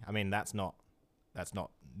recently, I mean that's not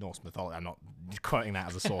Norse mythology. I'm not quoting that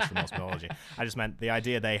as a source for Norse mythology. I just meant the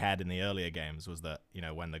idea they had in the earlier games was that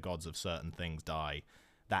when the gods of certain things die,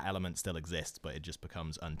 that element still exists, but it just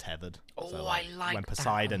becomes untethered. Oh, so, I like when that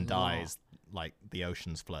Poseidon a lot. dies, like the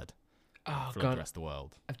oceans flood. Oh, Flood God. the rest of the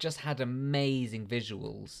world. I've just had amazing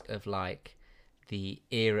visuals of like the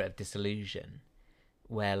era of disillusion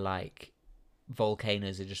where like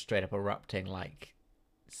volcanoes are just straight up erupting like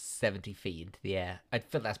 70 feet into the air. I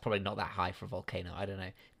feel that's probably not that high for a volcano. I don't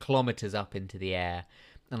know. Kilometers up into the air.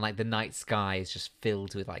 And like the night sky is just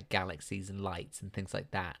filled with like galaxies and lights and things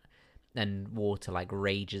like that. And water like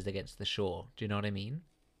rages against the shore. Do you know what I mean?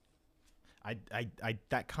 I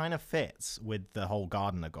that kind of fits with the whole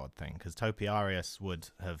gardener god thing, because Toparius would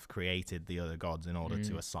have created the other gods in order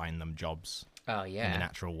to assign them jobs Oh, in yeah. the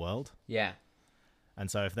natural world. Yeah. And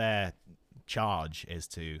so if their charge is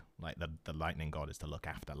to, like, the lightning god is to look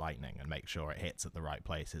after lightning and make sure it hits at the right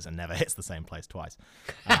places and never hits the same place twice,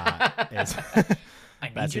 I need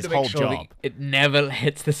that's you his to make whole sure that job. it never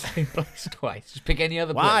hits the same place twice. Just pick any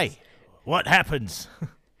other Why? place. What happens?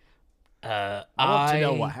 I want to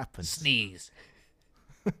know what happens. Sneeze.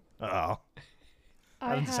 Oh, that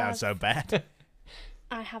doesn't sound so bad.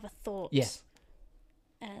 I have a thought. Yes.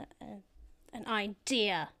 An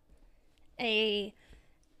idea.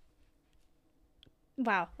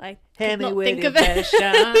 Wow, I could not think of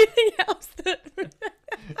anything else.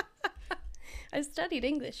 I studied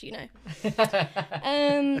English, you know.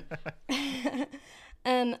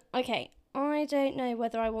 Okay, I don't know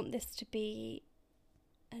whether I want this to be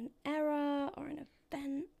an era or an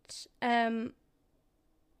event.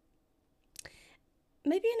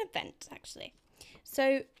 Maybe an event, actually.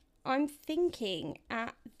 So I'm thinking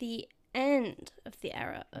at the end of the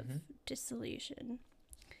era of disillusion,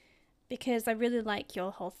 because I really like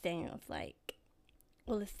your whole thing of like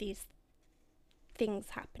all of these things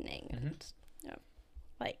happening and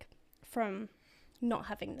like from not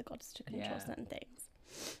having the gods to control certain things.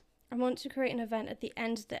 I want to create an event at the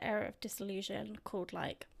end of the era of disillusion called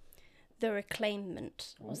like the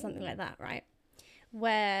reclaimment or something like that, right?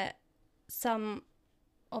 Where some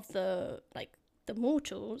of the like the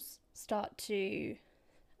mortals start to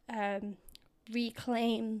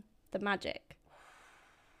reclaim the magic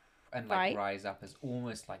And like right? rise up as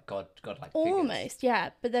almost like godlike figures. Almost,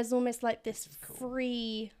 yeah. But there's almost like this cool.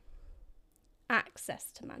 free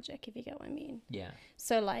access to magic, if you get what I mean. Yeah.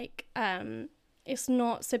 So like it's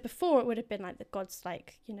not, so before it would have been like the gods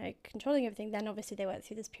like, you know, controlling everything. Then obviously they went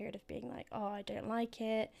through this period of being like, oh, I don't like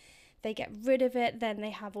it. They get rid of it. Then they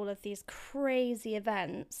have all of these crazy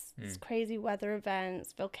events, these crazy weather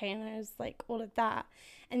events, volcanoes, like all of that.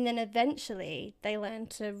 And then eventually they learn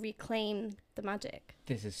to reclaim the magic.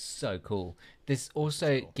 This is so cool. This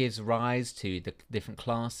also gives rise to the different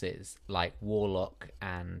classes like warlock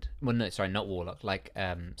and not warlock, like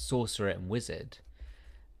sorcerer and wizard,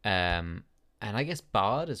 and I guess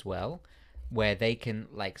bard as well, where they can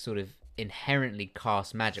like sort of inherently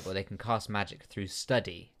cast magic, or they can cast magic through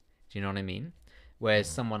study. Do you know what I mean? Whereas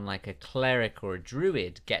someone like a cleric or a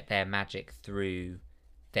druid get their magic through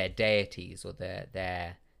their deities or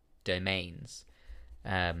their domains.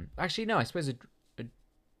 Actually, no. I suppose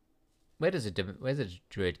where does a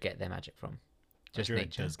druid get their magic from? Just Druid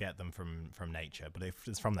nature. does get them from nature, but if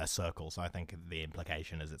it's from their circle, so I think the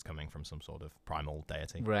implication is it's coming from some sort of primal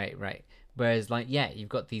deity. Right. Whereas, like, you've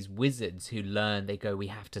got these wizards who learn. They go, we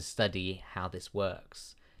have to study how this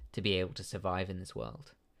works to be able to survive in this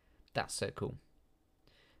world. That's so cool.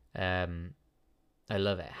 I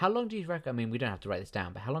love it. How long do you reckon? I mean, we don't have to write this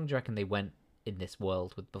down, but how long do you reckon they went in this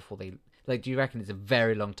world before they like? Do you reckon it's a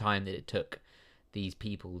very long time that it took these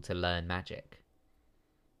people to learn magic?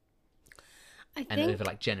 And over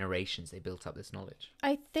like generations, they built up this knowledge.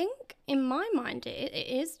 I think in my mind it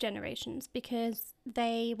is generations, because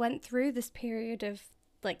they went through this period of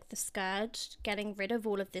like the scourge, getting rid of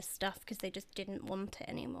all of this stuff because they just didn't want it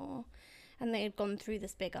anymore. And they had gone through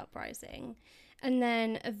this big uprising. And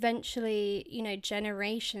then eventually, you know,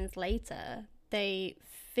 generations later, they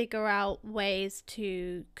figure out ways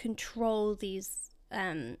to control these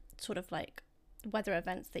sort of like weather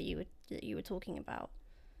events that you were talking about.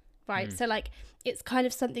 Right. So like it's kind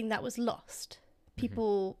of something that was lost.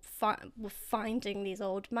 People were finding these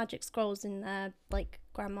old magic scrolls in their like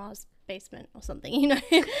grandma's basement or something, you know.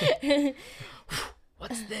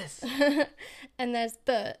 What's this? And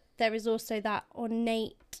there is also that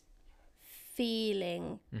innate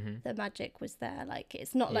feeling that magic was there. Like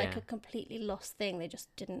it's not like a completely lost thing. They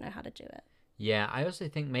just didn't know how to do it. Yeah, I also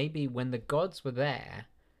think maybe when the gods were there,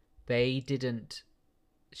 they didn't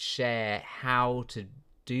share how to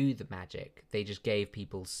do the magic. They just gave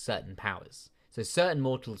people certain powers. So certain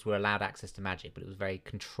mortals were allowed access to magic, but it was very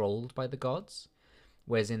controlled by the gods.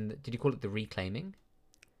 Whereas did you call it the reclaiming?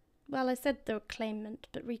 Well, I said the reclaimment,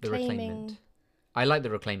 but The reclaimment. I like the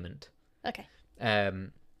reclaimment. Okay.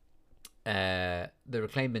 The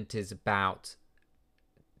reclaimment is about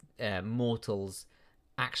mortals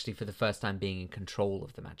actually for the first time being in control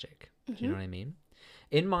of the magic. Do you know what I mean?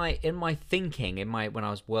 In my thinking, when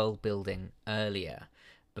I was world building earlier,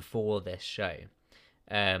 before this show,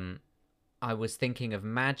 I was thinking of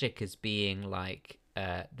magic as being like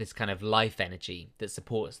this kind of life energy that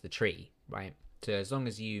supports the tree, right? So as long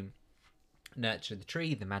as you nurture the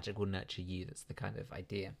tree, the magic will nurture you. That's the kind of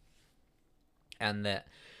idea. And that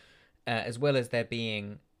as well as there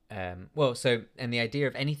being and the idea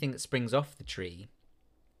of anything that springs off the tree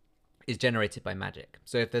is generated by magic.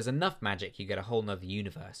 So if there's enough magic, you get a whole nother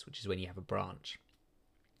universe, which is when you have a branch.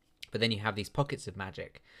 But then you have these pockets of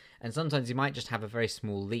magic, and sometimes you might just have a very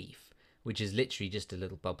small leaf, which is literally just a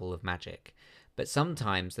little bubble of magic. But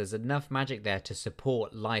sometimes there's enough magic there to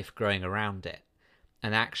support life growing around it.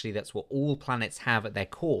 And actually that's what all planets have at their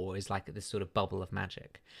core, is like this sort of bubble of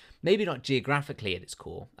magic. Maybe not geographically at its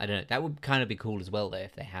core. I don't know. That would kind of be cool as well, though,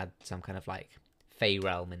 if they had some kind of like Fey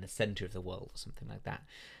realm in the center of the world or something like that.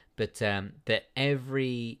 But that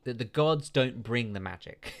the gods don't bring the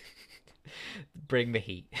magic, bring the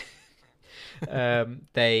heat.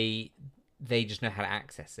 They just know how to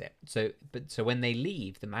access it. So when they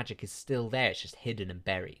leave, the magic is still there. It's just hidden and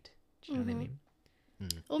buried. Do you know what I mean?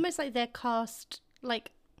 Almost like they're cast,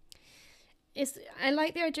 like I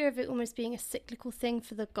like the idea of it almost being a cyclical thing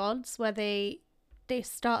for the gods, where they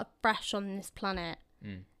start fresh on this planet,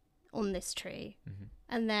 on this tree,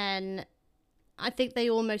 and then I think they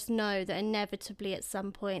almost know that inevitably at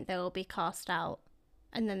some point they will be cast out,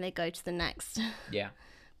 and then they go to the next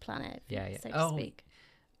planet, so to speak.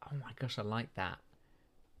 Oh my gosh, I like that.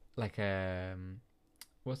 Like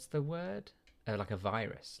what's the word? Like a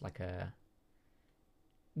virus, like a.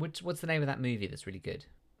 What's the name of that movie that's really good,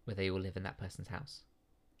 where they all live in that person's house?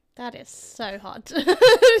 That is so hard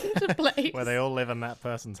to place. Where they all live in that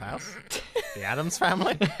person's house? The Addams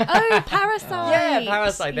Family? Oh, Parasite. Yeah,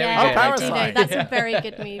 Parasite. There we yeah, go. Parasite. I do know. That's a very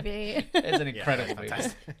good movie. It's an incredible movie.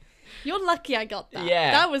 fantastic. You're lucky I got that.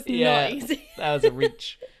 Yeah, That was not easy. That was a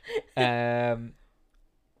reach. I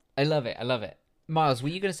love it. I love it. Miles, were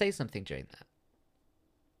you going to say something during that?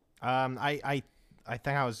 I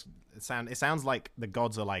think I was. It sounds like the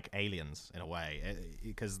gods are like aliens in a way,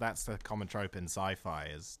 because that's the common trope in sci-fi.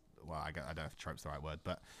 Is well, I don't know if trope's the right word,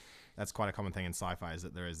 but that's quite a common thing in sci-fi. Is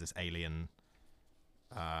that there is this alien,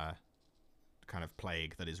 kind of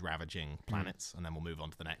plague that is ravaging planets, and then we'll move on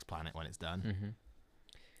to the next planet when it's done. Mm-hmm.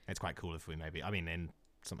 It's quite cool if we maybe. I mean, in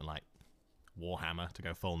something like Warhammer, to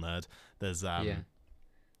go full nerd, there's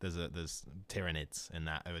Tyranids in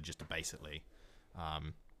that who are just basically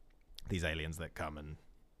these aliens that come and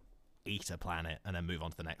eat a planet and then move on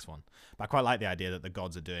to the next one. But I quite like the idea that the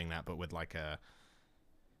gods are doing that, but with like a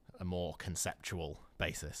more conceptual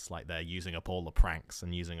basis. Like they're using up all the pranks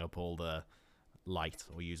and using up all the light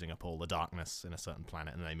or using up all the darkness in a certain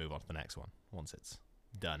planet, and then they move on to the next one once it's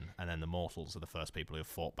done. And then the mortals are the first people who have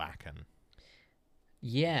fought back. And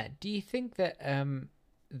yeah, do you think that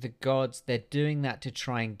the gods, they're doing that to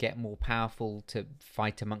try and get more powerful to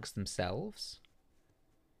fight amongst themselves?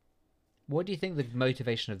 What do you think the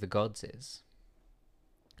motivation of the gods is?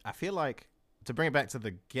 I feel like, to bring it back to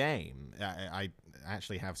the game, I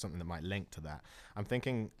actually have something that might link to that. I'm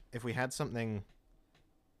thinking if we had something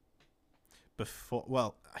before...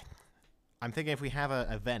 Well, I'm thinking if we have an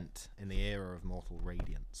event in the era of Mortal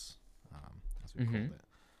Radiance, as we called it.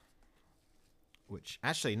 Which,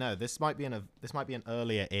 actually, no, this might be an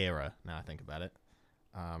earlier era, now I think about it.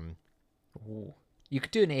 Ooh. You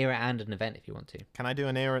could do an era and an event if you want to. Can I do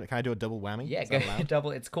an era? Can I do a double whammy? Yeah, go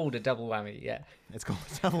double. It's called a double whammy. Yeah, it's called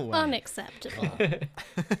a double whammy. Unacceptable.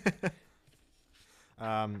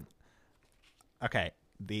 Okay,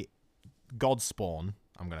 the God Spawn.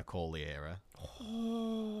 I'm going to call the era.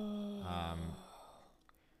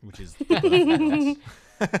 Which is the birth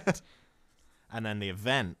of gods. And then the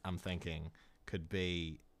event I'm thinking could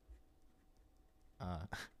be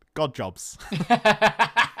God Jobs.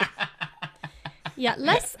 Yeah,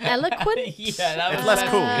 less eloquent. Yeah, that was It's less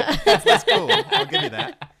cool. It's less cool. I'll give you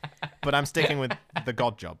that. But I'm sticking with the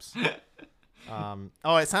God Jobs. It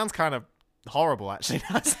sounds kind of horrible, actually.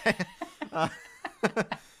 God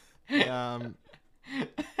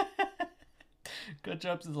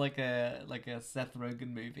Jobs is like a Seth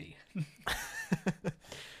Rogen movie.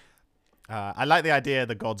 I like the idea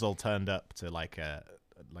the gods all turned up to like a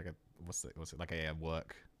what's it like a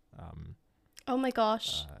work Oh my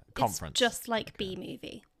gosh. Conference. It's just like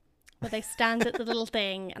B-movie, where they stand at the little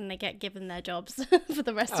thing and they get given their jobs for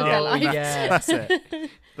the rest of their life. Yeah. That's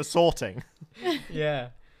it. The sorting. Yeah.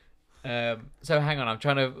 So hang on, I'm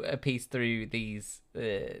trying to piece through these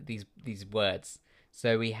words.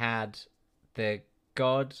 So we had the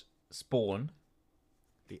God Spawn.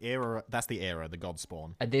 The era. That's the era. The God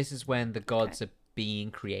Spawn. And this is when the gods are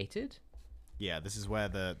being created. Yeah, this is where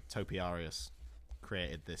the Toparius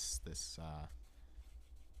created this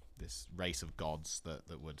race of gods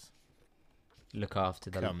that would look after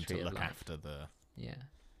the come tree to of look life. after the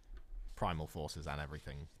primal forces and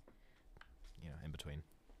everything, in between.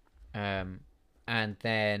 And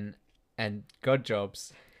God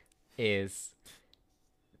Jobs is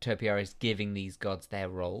Toparius giving these gods their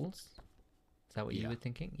roles. Is that what you were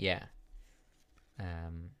thinking? Yeah.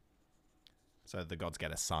 So the gods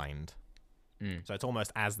get assigned. So it's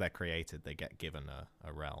almost as they're created, they get given a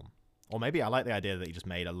realm. Or maybe I like the idea that he just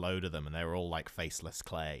made a load of them and they were all like faceless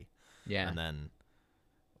clay. Yeah. And then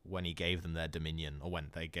when he gave them their dominion, or when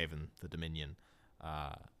they gave them the dominion,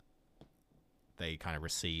 they kind of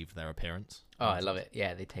received their appearance. Oh, I love it.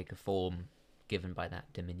 Yeah, they take a form given by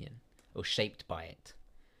that dominion, or shaped by it.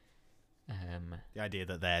 The idea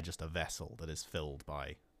that they're just a vessel that is filled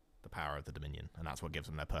by the power of the dominion, and that's what gives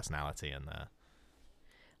them their personality and their...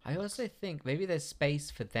 I also think maybe there's space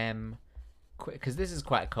for them, because this is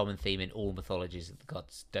quite a common theme in all mythologies, that the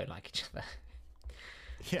gods don't like each other.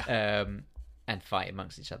 Yeah. And fight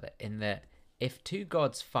amongst each other. In that, if two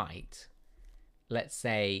gods fight, let's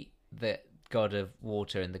say that god of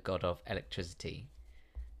water and the god of electricity,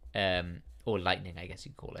 or lightning, I guess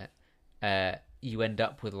you'd call it, you end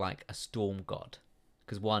up with like a storm god,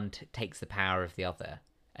 because one takes the power of the other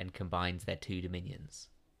and combines their two dominions.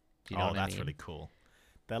 Do you know what I that's mean? really cool.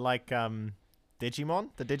 They're like Digimon.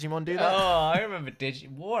 The Digimon do that? Oh, I remember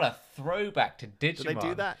What a throwback to Digimon. Do they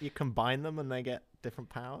do that? You combine them and they get different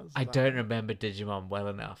powers? I don't remember Digimon well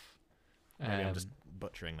enough. Maybe I'm just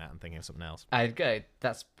butchering that and thinking of something else.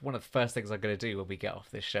 That's one of the first things I'm going to do when we get off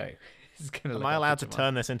this show. Am I allowed to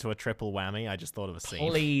turn this into a triple whammy? I just thought of a scene.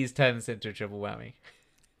 Please turn this into a triple whammy.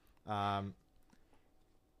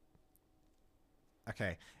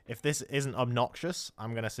 Okay, if this isn't obnoxious,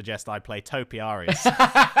 I'm going to suggest I play Toparius.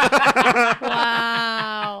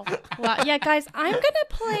 Wow. Yeah, guys, I'm going to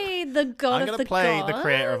play the god of the gods. I'm going to play the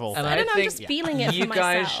creator of all And things. I don't know, I'm think just feeling it you for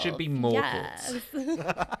guys myself. should be mortals. Yes.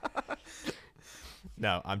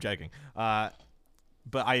 No, I'm joking. But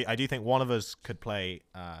I do think one of us could play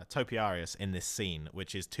Toparius in this scene,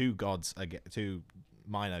 which is two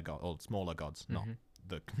minor gods, or smaller gods, not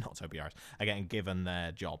Toparius, are getting given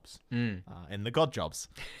their jobs in the god jobs.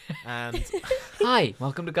 And Hi,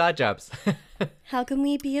 welcome to God Jobs. How can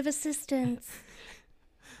we be of assistance?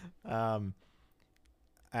 and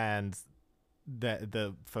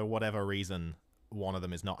the for whatever reason, one of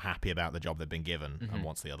them is not happy about the job they've been given and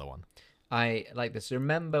wants the other one. I like this.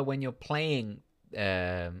 Remember when you're playing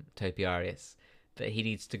Toparius that he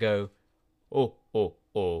needs to go, oh,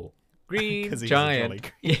 green 'Cause he's a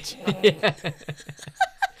giant. jolly Yeah.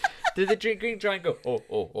 Did the green giant go,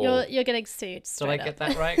 oh? You're getting sued. Did I get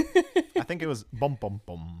that right? I think it was bum bum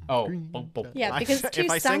bum. Oh, green bum, bum. giant. Yeah, because to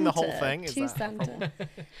if I Santa, sing the whole thing, is to that a problem?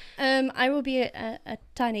 Santa. I will be a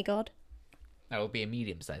tiny god. That will be a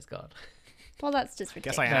medium-sized god. Well, that's just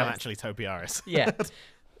Guess ridiculous. I am actually Toparius. Yeah.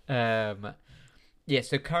 Yeah,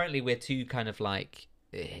 so currently we're two kind of like,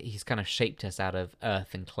 he's kind of shaped us out of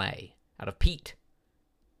earth and clay, out of peat,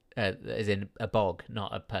 as in a bog,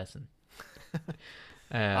 not a person.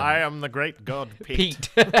 I am the great god Pete.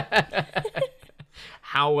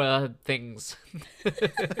 How are things?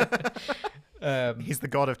 He's the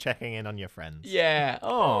god of checking in on your friends. Yeah.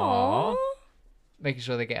 Aww. Aww. Making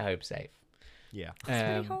sure they get home safe. Yeah.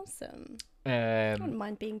 That's really wholesome. I wouldn't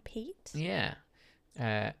mind being Pete. Yeah.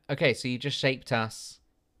 Okay, so you just shaped us.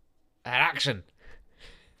 Action.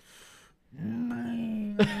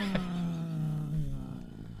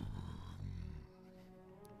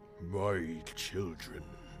 My children,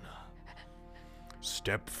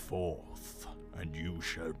 step forth, and you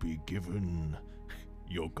shall be given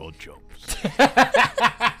your god jobs.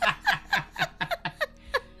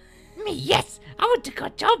 Me, yes, I want a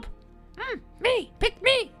good job. Me, pick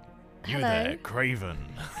me. You Hello. there, Craven.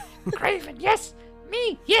 Craven, yes,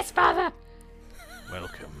 me, yes, father.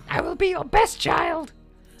 Welcome. I will be your best child.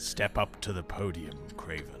 Step up to the podium,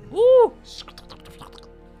 Craven. Ooh.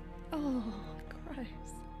 Oh, gross.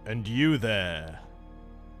 And you there,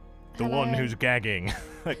 the one Hello. who's gagging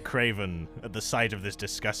at Craven at the sight of this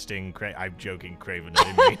disgusting I'm joking, Craven. I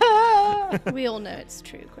didn't mean. We all know it's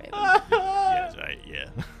true, Craven. Yes, yeah.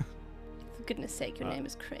 For goodness sake, your name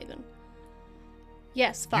is Craven.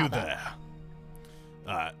 Yes, father. You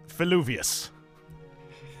there, Fluvius.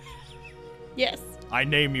 Yes. I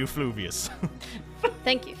name you Fluvius.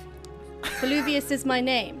 Thank you. Peluvius is my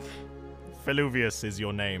name. Fluvius is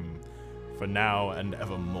your name, for now and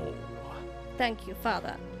evermore. Thank you,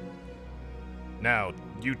 father. Now,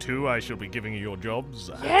 you two, I shall be giving you your jobs.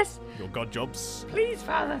 Yes, Your god jobs. please,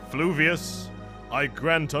 father. Fluvius, I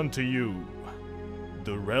grant unto you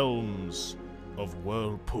the realms of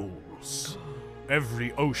whirlpools.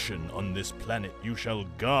 Every ocean on this planet you shall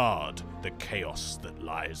guard the chaos that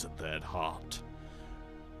lies at their heart.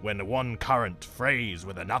 When one current frays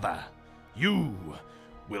with another, you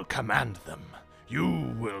will command them.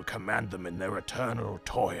 You will command them in their eternal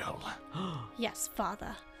toil. Yes,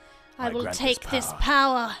 father. I I will grant take this this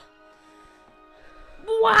power.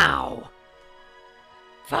 Wow.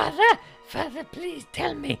 Father, please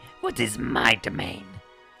tell me, what is my domain?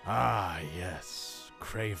 Ah, yes,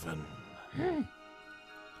 Craven.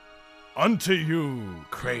 Unto you,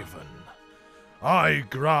 Craven, I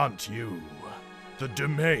grant you the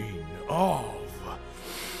domain of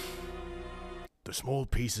the small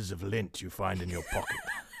pieces of lint you find in your pocket.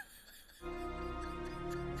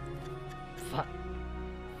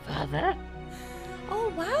 Father? Oh,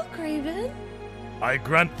 wow, Craven. I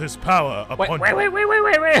grant this power upon Wait.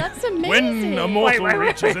 That's amazing. when a mortal Wait.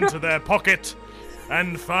 reaches into their pocket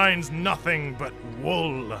and finds nothing but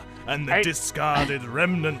wool and the discarded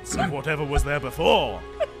remnants of whatever was there before,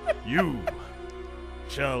 you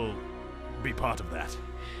shall be part of that.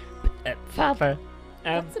 Father,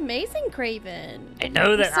 That's amazing, Craven. I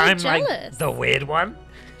know that I'm I'm so like jealous. the weird one,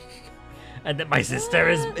 and that my sister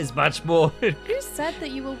is much more Who said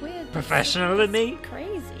that you were weird? professional than me.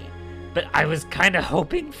 Crazy. But I was kind of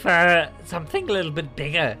hoping for something a little bit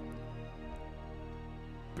bigger.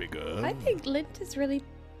 Bigger. I think Lint is really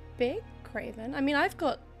big, Craven. I mean, I've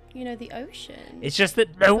got, the ocean. It's just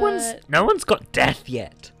that no one's got death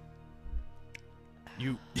yet.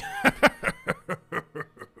 You.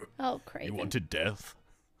 Oh, Craven. You wanted death?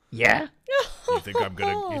 Yeah, You think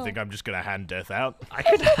I'm just gonna hand death out? I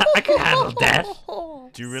could handle death.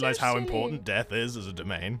 Do you realize how important death is as a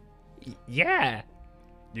domain? Yeah,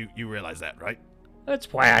 You realize that, right?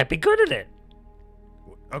 that's why I'd be good at it.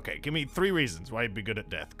 Okay, give me 3 reasons why you'd be good at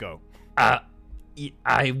death. Go.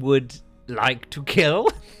 I would like to kill.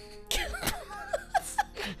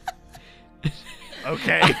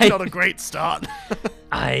 Okay, not a great start.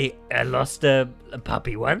 I lost a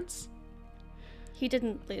puppy once. He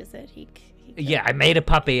didn't lose it. He Yeah, I made a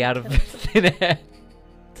puppy out of thin air.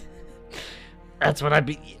 That's what I'd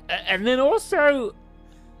be. And then also,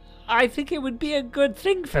 I think it would be a good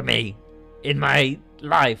thing for me in my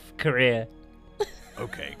life career.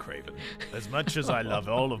 Okay, Craven. As much as I love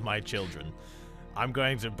all of my children, I'm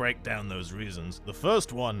going to break down those reasons. The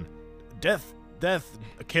first one, death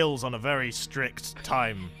kills on a very strict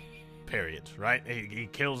time period, right? He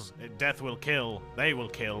kills. Death will kill. They will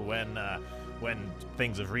kill when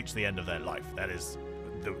things have reached the end of their life. That is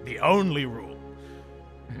the only rule.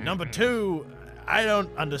 Number 2, I don't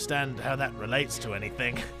understand how that relates to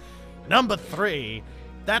anything. Number 3,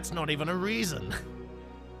 that's not even a reason.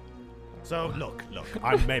 So, look,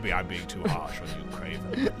 maybe I'm being too harsh on you,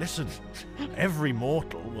 Craven, but listen, every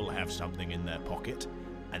mortal will have something in their pocket,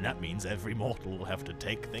 and that means every mortal will have to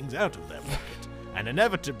take things out of their pocket, and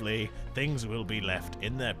inevitably, things will be left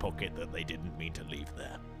in their pocket that they didn't mean to leave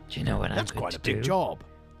there. Do you know what That's I'm going quite to a big do? job.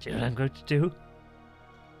 Do you know what I'm going to do?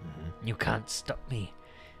 You can't stop me.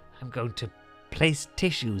 I'm going to place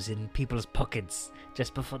tissues in people's pockets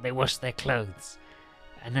just before they wash their clothes.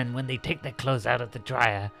 And then when they take their clothes out of the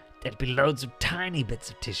dryer, there'll be loads of tiny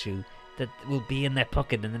bits of tissue that will be in their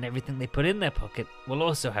pocket, and then everything they put in their pocket will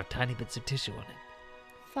also have tiny bits of tissue on it.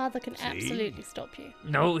 Father can absolutely stop you.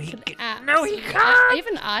 No, he Can can't. No, he absolutely- can't.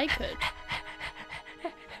 Even I could.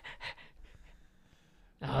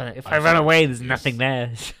 Oh, if I run away, there's nothing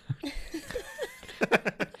there.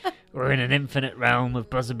 We're in an infinite realm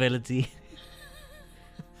of possibility.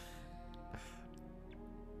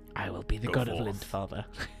 I will be the Go god of forth. Lint, Father.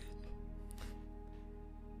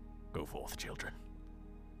 Go forth, children.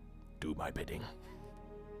 Do my bidding.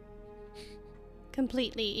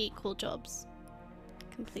 Completely equal jobs.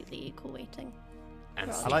 Completely equal weighting. And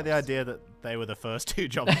I like the idea that they were the first 2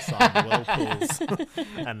 jobs assigned, Whirlpools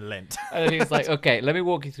and Lint. And then he was like, okay, let me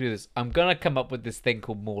walk you through this. I'm going to come up with this thing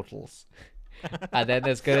called mortals. And then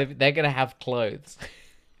they're going to have clothes.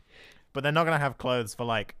 But they're not going to have clothes for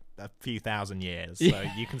like a few thousand years, so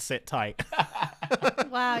you can sit tight.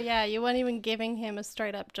 Wow, yeah, you weren't even giving him a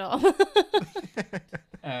straight up job.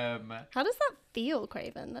 How does that feel,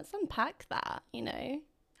 Craven? Let's unpack that,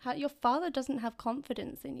 How your father doesn't have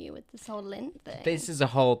confidence in you with this whole Lint thing. This is a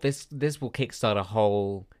whole, this will kickstart a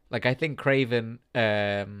whole, like, I think Craven,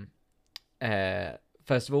 first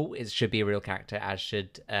of all, it should be a real character, as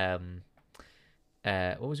should, what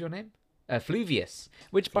was your name? Fluvius,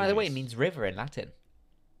 which, by the way, Fluvius. means river in Latin.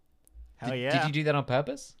 Hell yeah. Did you do that on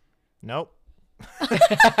purpose? Nope.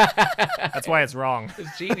 That's why it's wrong. It's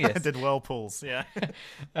I genius. did Whirlpools, yeah.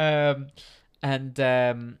 Yeah,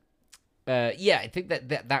 I think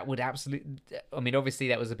that would absolutely. I mean, obviously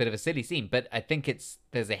that was a bit of a silly scene, but I think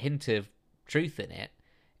there's a hint of truth in it,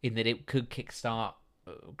 in that it could kickstart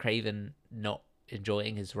Craven not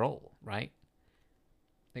enjoying his role, right?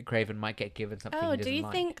 I think Craven might get given something. Oh, he do doesn't you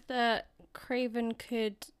like. think that Craven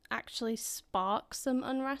could actually spark some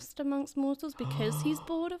unrest amongst mortals because he's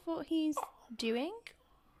bored of what he's doing?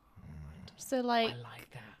 So, I like, like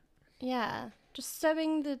that. yeah, just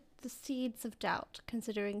sowing the seeds of doubt,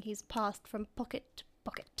 considering he's passed from pocket to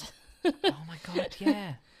pocket. Oh my god,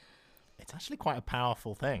 yeah. It's actually quite a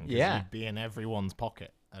powerful thing. 'Cause Yeah. You'd be in everyone's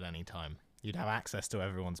pocket at any time. You'd have access to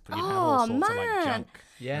everyone's. You'd have Oh, all sorts of like man. junk.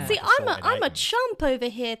 Yeah. See, like I'm a assorted items. chump over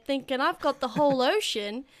here thinking I've got the whole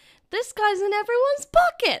ocean. This guy's in everyone's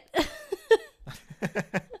pocket.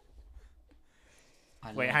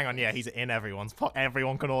 Wait, hang on. Yeah, he's in everyone's pocket.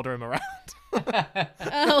 Everyone can order him around.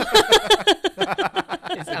 Oh.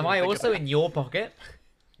 Am I also in your pocket?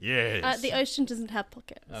 Yes. The ocean doesn't have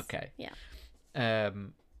pockets. Okay. Yeah.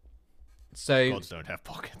 So Gods don't have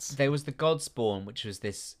pockets. there was the God Spawn, which was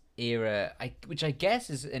this era, which I guess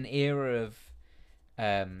is an era of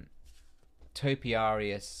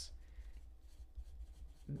Toparius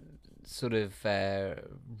sort of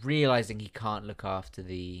realizing he can't look after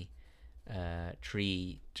the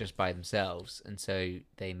tree just by themselves, and so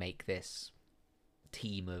they make this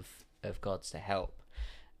team of gods to help.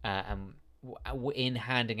 And in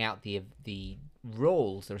handing out the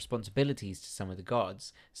roles, the responsibilities to some of the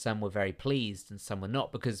gods, some were very pleased and some were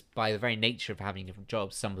not, because by the very nature of having different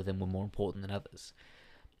jobs, some of them were more important than others.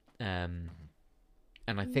 And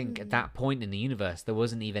I think at that point in the universe, there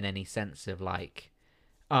wasn't even any sense of like,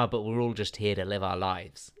 but we're all just here to live our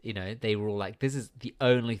lives. You know, they were all like, this is the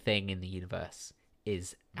only thing in the universe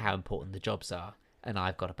is how important the jobs are, and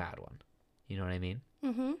I've got a bad one. You know what I mean?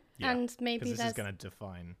 Mm-hmm. Yeah, And maybe this there's is going to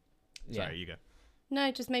define. Yeah. Sorry, you go.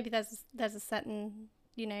 no, just maybe there's a certain,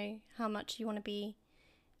 you know, how much you want to be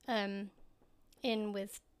in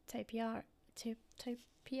with Toparius.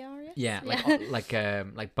 Yeah,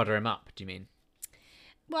 like butter him up. Do you mean?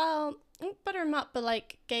 Well, not butter him up, but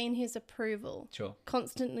like gain his approval. Sure.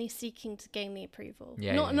 Constantly seeking to gain the approval.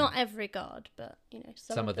 Yeah, Not yeah. not every god, but you know,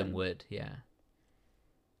 Some of them would, yeah.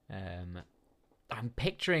 I'm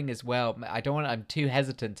picturing as well. I'm too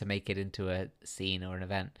hesitant to make it into a scene or an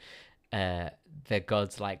event. The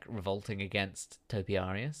gods like revolting against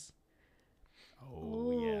Toparius.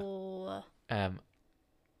 Oh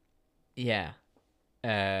Yeah.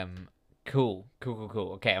 Cool.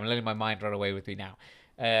 Okay, I'm letting my mind run away with me now.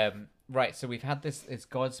 Right, so we've had this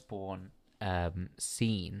Godspawn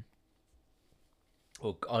scene,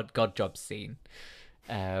 or God Jobs scene.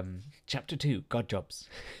 Chapter 2, God Jobs.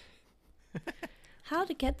 How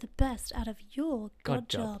to get the best out of your God god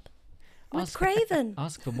job. job. With Ask- Craven.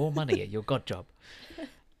 Ask for more money at your God Job.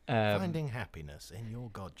 Finding happiness in your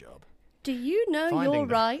god job. Do you know Finding your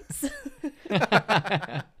them. rights?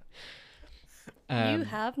 You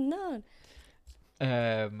have none.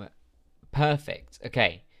 Perfect.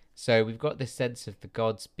 Okay, so we've got this sense of the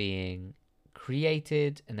gods being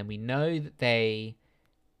created, and then we know that they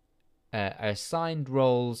are assigned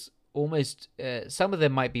roles. Almost, some of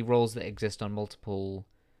them might be roles that exist on multiple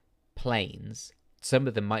planes. Some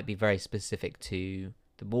of them might be very specific to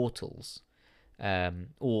the mortals,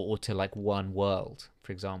 or to like one world,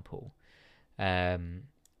 for example. And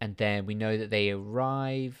then we know that they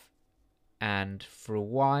arrive, and for a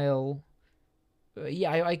while,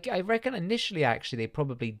 I reckon initially actually they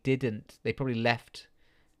probably didn't. They probably left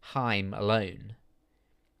Heim alone,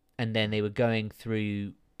 and then they were going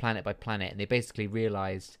through planet by planet, and they basically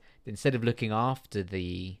realized that instead of looking after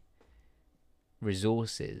the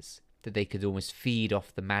resources, that they could almost feed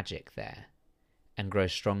off the magic there and grow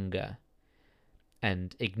stronger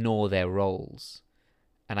and ignore their roles.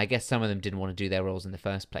 And I guess some of them didn't want to do their roles in the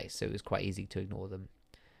first place, so it was quite easy to ignore them.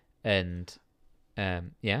 And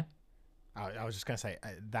yeah. I was just going to say,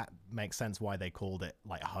 that makes sense why they called it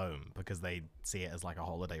like home, because they see it as like a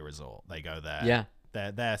holiday resort. They go there. Yeah.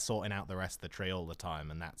 They're sorting out the rest of the tree all the time,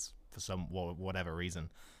 and that's for whatever reason.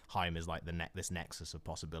 Heim is like this nexus of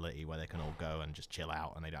possibility where they can all go and just chill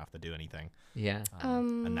out and they don't have to do anything. Yeah.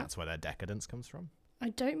 And that's where their decadence comes from. I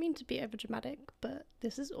don't mean to be overdramatic, but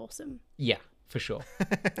this is awesome. Yeah, for sure.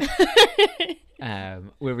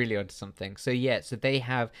 We're really onto something. So yeah, so they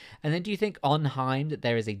have, and then do you think on Heim that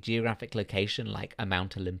there is a geographic location like a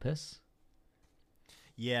Mount Olympus?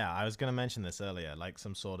 Yeah, I was going to mention this earlier, like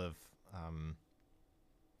some sort of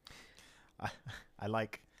I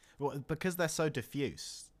like, well, because they're so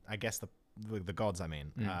diffuse, I guess the gods, I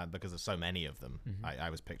mean, because there's so many of them, I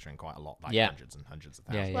was picturing quite a lot, like hundreds and hundreds of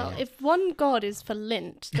thousands. Well, if one god is for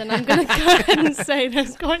lint, then I'm going to go ahead and say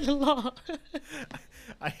there's quite a lot.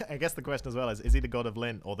 I guess the question as well is he the god of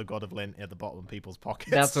lint or the god of lint at the bottom of people's pockets?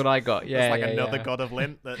 That's what I got. Yeah, There's like another god of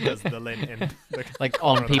lint that does the lint in the like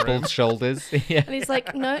on people's shoulders. Yeah. And he's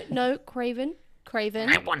like, no, Craven.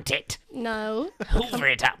 I want it. No. Hoover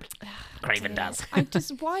it up. Craven does.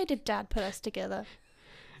 Why did Dad put us together?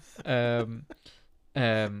 Where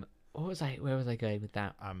was I going with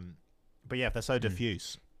that? But yeah, if they're so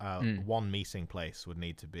diffuse, one meeting place would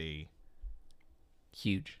need to be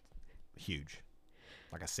huge,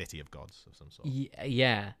 like a city of gods of some sort.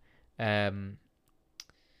 Yeah. Where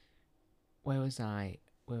was I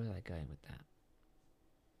going with that?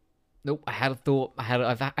 Nope, I had a thought.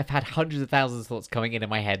 I've had hundreds of thousands of thoughts coming in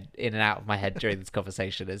and out of my head during this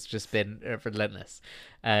conversation. It's just been relentless.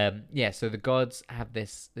 Yeah, so the gods have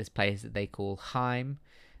this place that they call Heim,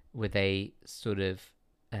 where they sort of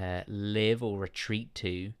live or retreat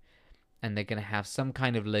to, and they're going to have some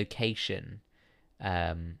kind of location,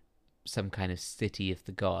 some kind of city of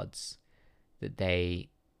the gods that they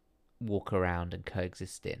walk around and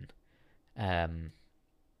coexist in.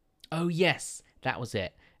 Oh yes, that was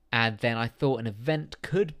it. And then I thought an event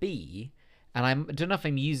could be and I don't know if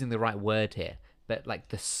I'm using the right word here, but like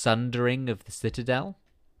the sundering of the citadel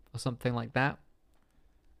or something like that.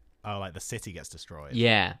 Oh, like the city gets destroyed.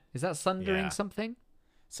 Yeah. Is that sundering Yeah. something?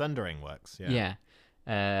 Sundering works. Yeah.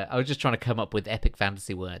 Yeah. I was just trying to come up with epic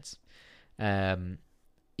fantasy words. Yeah.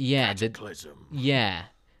 Cataclysm. Yeah.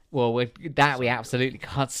 Well, we absolutely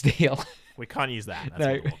can't steal. We can't use that. That's No.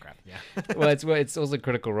 World of Warcraft. Yeah. Well, it's also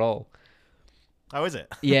Critical Role. Oh, is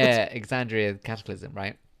it? Yeah, Exandria Cataclysm,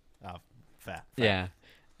 right? Oh, fair. Yeah.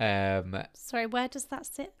 Sorry, where does that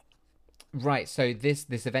sit? Right. So this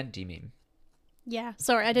event, do you mean? Yeah.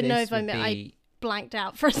 Sorry, I didn't know This if I would meant I be- blanked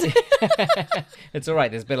out for a second. It's all right.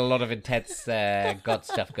 There's been a lot of intense God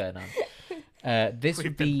stuff going on. This We've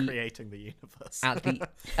would been be creating the universe. at the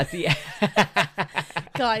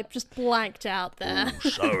Guy just blanked out there.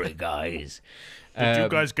 Sorry, guys. Did you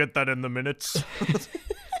guys get that in the minutes?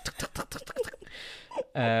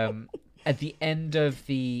 at the end of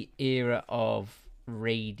the era of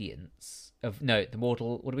radiance the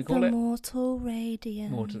mortal. What do we call The it? mortal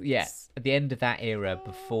radiance. Mortal. Yeah. At the end of that era,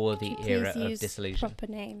 before the era Please of use dissolution,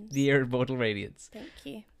 proper names. the era of mortal radiance. Thank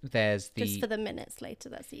you. There's Just for the minutes later,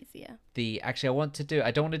 that's easier. actually I want to do. I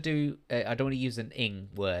don't want to use an ing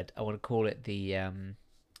word. I want to call it the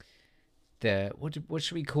what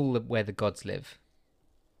should we call it where the gods live?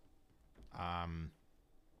 Heim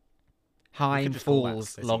just call that falls,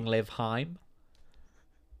 city. long live Heim.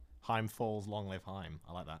 Heim falls, long live Heim.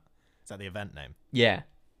 I like that. Is that the event name? Yeah.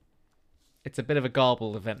 It's a bit of a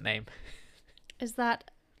garbled event name. Is that...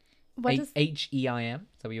 What is... Heim? Is that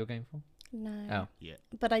what you're going for? No. Oh. Yeah.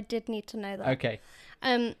 But I did need to know that. Okay.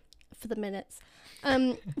 For the minutes.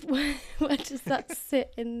 Where does that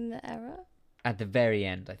sit in the era? At the very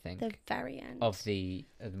end, I think, The very end. of the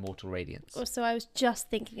mortal radiance. So I was just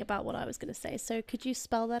thinking about what I was going to say. So could you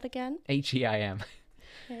spell that again? Heim.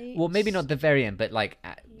 Well, maybe not the very end, but like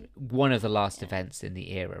one of the last events in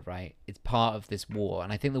the era, right? It's part of this war,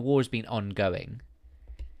 and I think the war has been ongoing.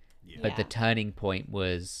 Yeah. But the turning point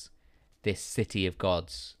was this city of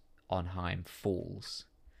gods on Heim falls,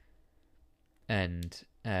 and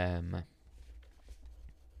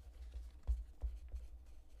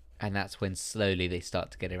that's when slowly they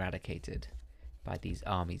start to get eradicated by these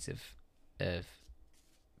armies of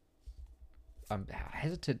I'm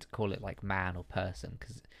hesitant to call it like man or person,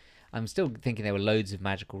 because I'm still thinking there were loads of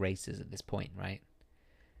magical races at this point, right?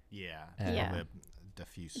 Yeah. Yeah. The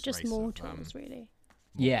diffuse Just race mortals, of, really.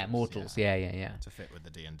 Yeah, mortals. Yeah. to fit with the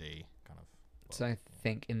D&D kind of. So I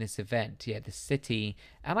think in this event, the city,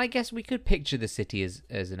 and I guess we could picture the city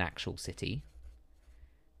as an actual city.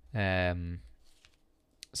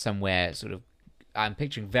 Somewhere sort of, I'm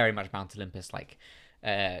picturing very much Mount Olympus, like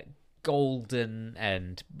golden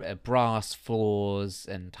and brass floors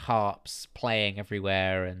and harps playing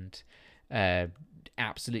everywhere, and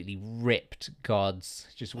absolutely ripped gods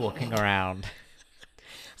just walking around.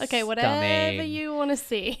 Okay, whatever Stunning. you want to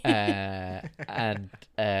see. And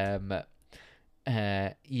and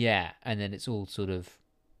then it's all sort of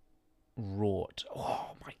wrought.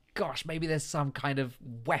 Oh my gosh, maybe there's some kind of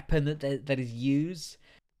weapon that is used.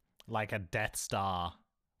 Like a Death Star.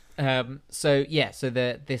 So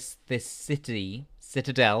this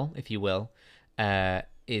citadel, if you will,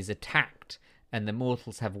 is attacked, and the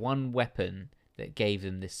mortals have one weapon that gave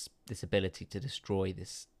them this ability to destroy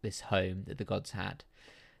this home that the gods had,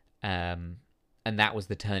 and that was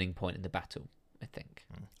the turning point in the battle, I think.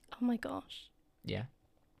 Oh my gosh. Yeah.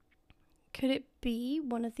 Could it be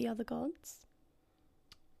one of the other gods?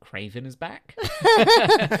 Craven is back.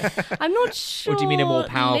 I'm not sure. Or do you mean a more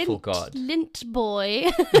powerful god? Lint boy.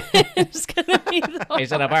 It's gonna be the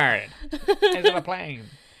Is it a bird? Is it a plane?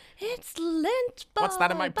 It's lint boy. What's that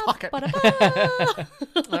in my pocket?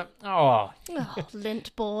 Oh. Oh,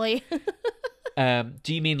 lint boy. Do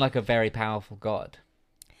you mean like a very powerful god?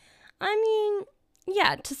 I mean,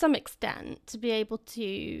 yeah, to some extent, to be able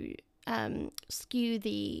to skew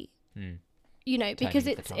the, because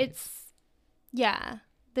Turning the tide. yeah.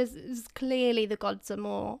 There's clearly the gods are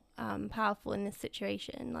more powerful in this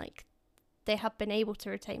situation. Like, they have been able to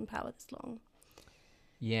retain power this long.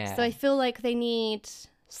 Yeah. So I feel like they need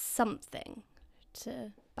something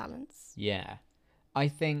to balance. Yeah. I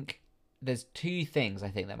think there's two things I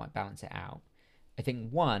think that might balance it out. I think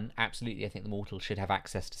one, absolutely, I think the mortals should have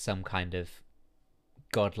access to some kind of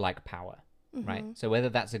godlike power, right? So whether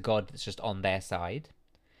that's a god that's just on their side,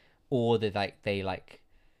 or that they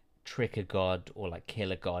trick a god or like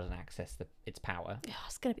kill a god and access its power. Oh,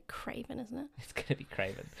 it's gonna be Craven, isn't it? It's gonna be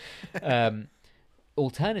Craven.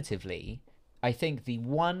 Alternatively, I think the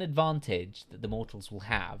one advantage that the mortals will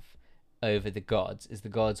have over the gods is the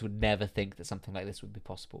gods would never think that something like this would be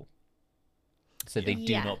possible. So they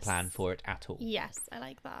do not Yes. plan for it at all. Yes, I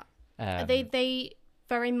like that. Um, They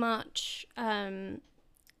very much don't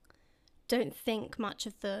think much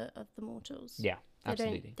of the mortals. Yeah,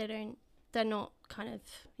 absolutely. They're not kind of,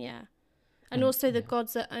 yeah. And also the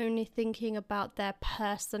gods are only thinking about their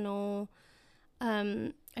personal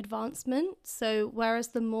advancement. So whereas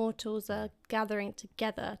the mortals are gathering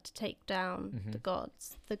together to take down the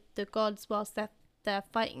gods, the gods, whilst they're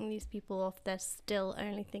fighting these people off, they're still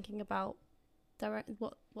only thinking about their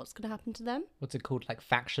what's going to happen to them. What's it called? Like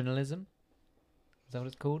factionalism? Is that what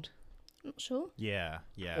it's called? Not sure. Yeah.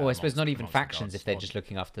 Or I suppose not even amongst the factions gods, if they're or- just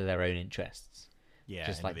looking after their own interests. Yeah,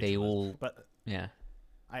 just like they individualism. all. But Yeah.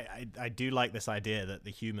 I do like this idea that the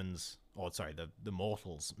humans, or sorry, the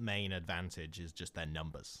mortals' main advantage is just their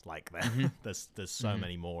numbers. Like there's so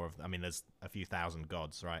many more of. I mean, there's a few thousand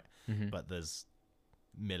gods, right? But there's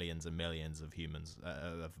millions and millions of humans,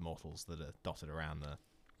 of mortals that are dotted around the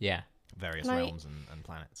Yeah. various Like- realms and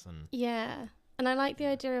planets. And Yeah, and I like the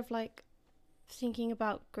idea of like thinking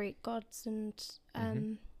about Greek gods, and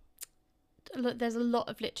look, there's a lot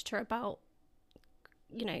of literature about,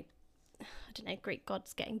 you know, I don't know, Greek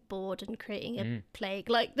gods getting bored and creating a plague.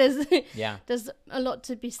 Like there's Yeah. there's a lot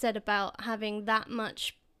to be said about having that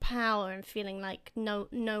much power and feeling like no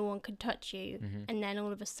one can touch you, and then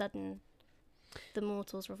all of a sudden the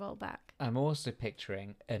mortals revolt back. I'm also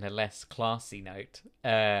picturing, in a less classy note,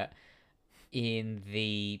 in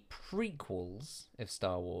the prequels of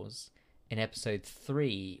Star Wars, in Episode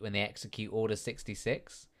 3, when they execute Order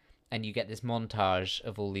 66, and you get this montage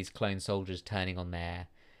of all these clone soldiers turning on their.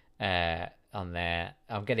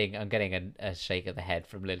 I'm getting a shake of the head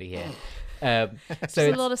from Lily here. So There's it's-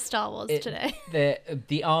 a lot of Star Wars today.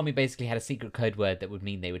 the army basically had a secret code word that would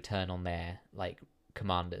mean they would turn on their like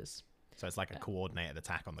commanders. so it's like a coordinated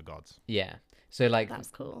attack on the gods. Yeah. So like That's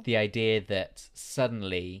cool. the idea that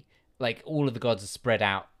suddenly like all of the gods are spread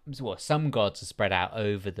out. Well, some gods are spread out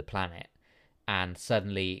over the planet, and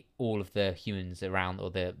suddenly all of the humans around, or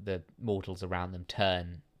the mortals around them,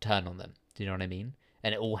 turn on them. Do you know what I mean?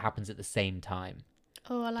 And it all happens at the same time.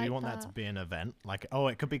 Oh, I like Do you want that. that to be an event? Like,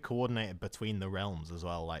 it could be coordinated between the realms as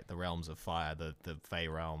well, like the realms of fire, the Fey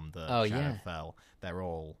realm, the Shadowfell. They're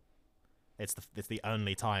all. It's the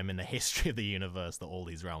only time in the history of the universe that all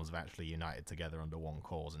these realms have actually united together under one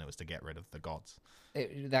cause, and it was to get rid of the gods.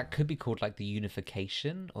 That could be called like the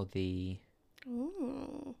unification or the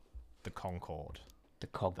Ooh. The Concord,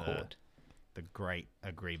 Concord. the Great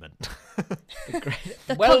Agreement. The great...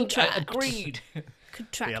 The well, contract. agreed.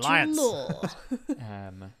 Contractual alliance. law.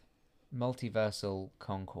 Multiversal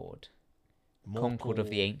Concord. Concord of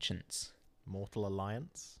the Ancients. Mortal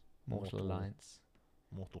Alliance. Mortal Alliance.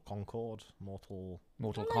 Mortal Concord. Mortal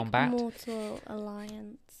Mortal I like Kombat. Mortal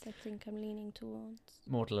Alliance, I think I'm leaning towards.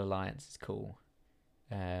 Mortal Alliance is cool.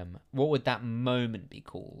 What would that moment be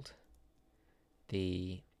called?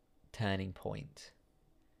 The turning point.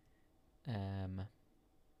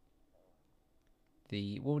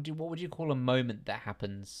 What would you call a moment that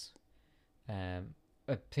happens?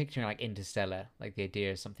 Picturing like Interstellar, like the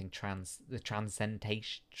idea of something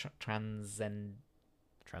transcendence.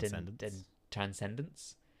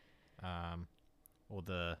 Or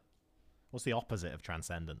what's the opposite of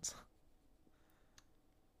transcendence?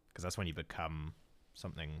 Because that's when you become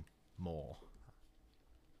something more.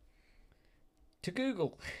 To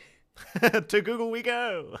Google. To Google we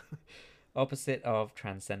go. Opposite of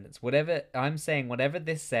transcendence. Whatever I'm saying, whatever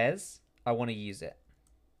this says, I want to use it.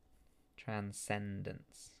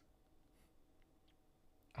 Transcendence.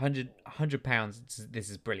 £100. This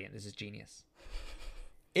is brilliant. This is genius.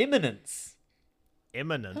 Imminence.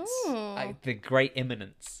 Imminence. Oh. Like the great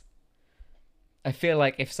imminence. I feel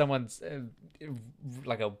like if someone's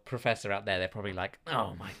like a professor out there, they're probably like,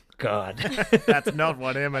 "Oh my god." That's not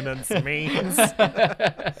what imminence means.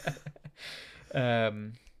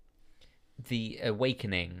 The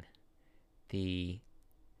awakening.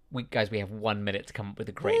 Guys, we have 1 minute to come up with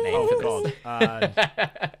a great name for this.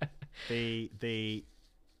 God. The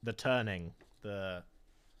turning. The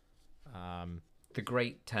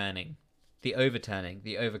great turning. The overturning.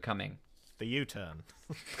 The overcoming. The U-turn.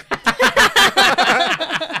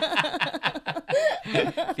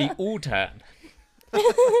 The all-turn.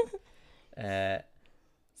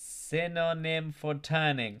 Synonym for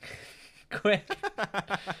turning. Quick.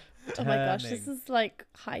 Oh my gosh, this Turning. is like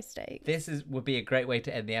high stakes. This would be a great way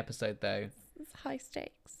to end the episode, though. This is high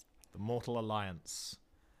stakes. The Mortal Alliance.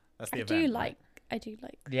 That's the I event. do like.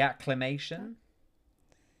 The acclamation.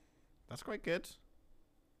 That's quite good.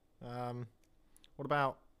 What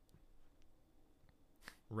about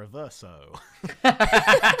Reverso?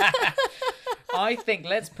 I think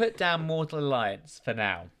let's put down Mortal Alliance for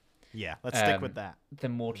now. Yeah, let's stick with that. The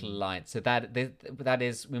Mortal Alliance. So that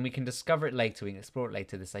is, when we can discover it later, we can explore it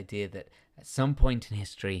later, this idea that at some point in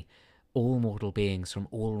history, all mortal beings from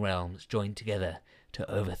all realms joined together to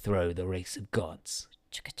overthrow the race of gods.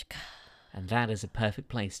 Chicka chicka. And that is a perfect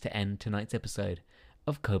place to end tonight's episode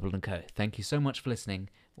of Kobold & Co. Thank you so much for listening.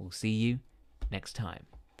 We'll see you next time.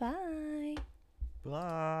 Bye.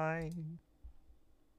 Bye.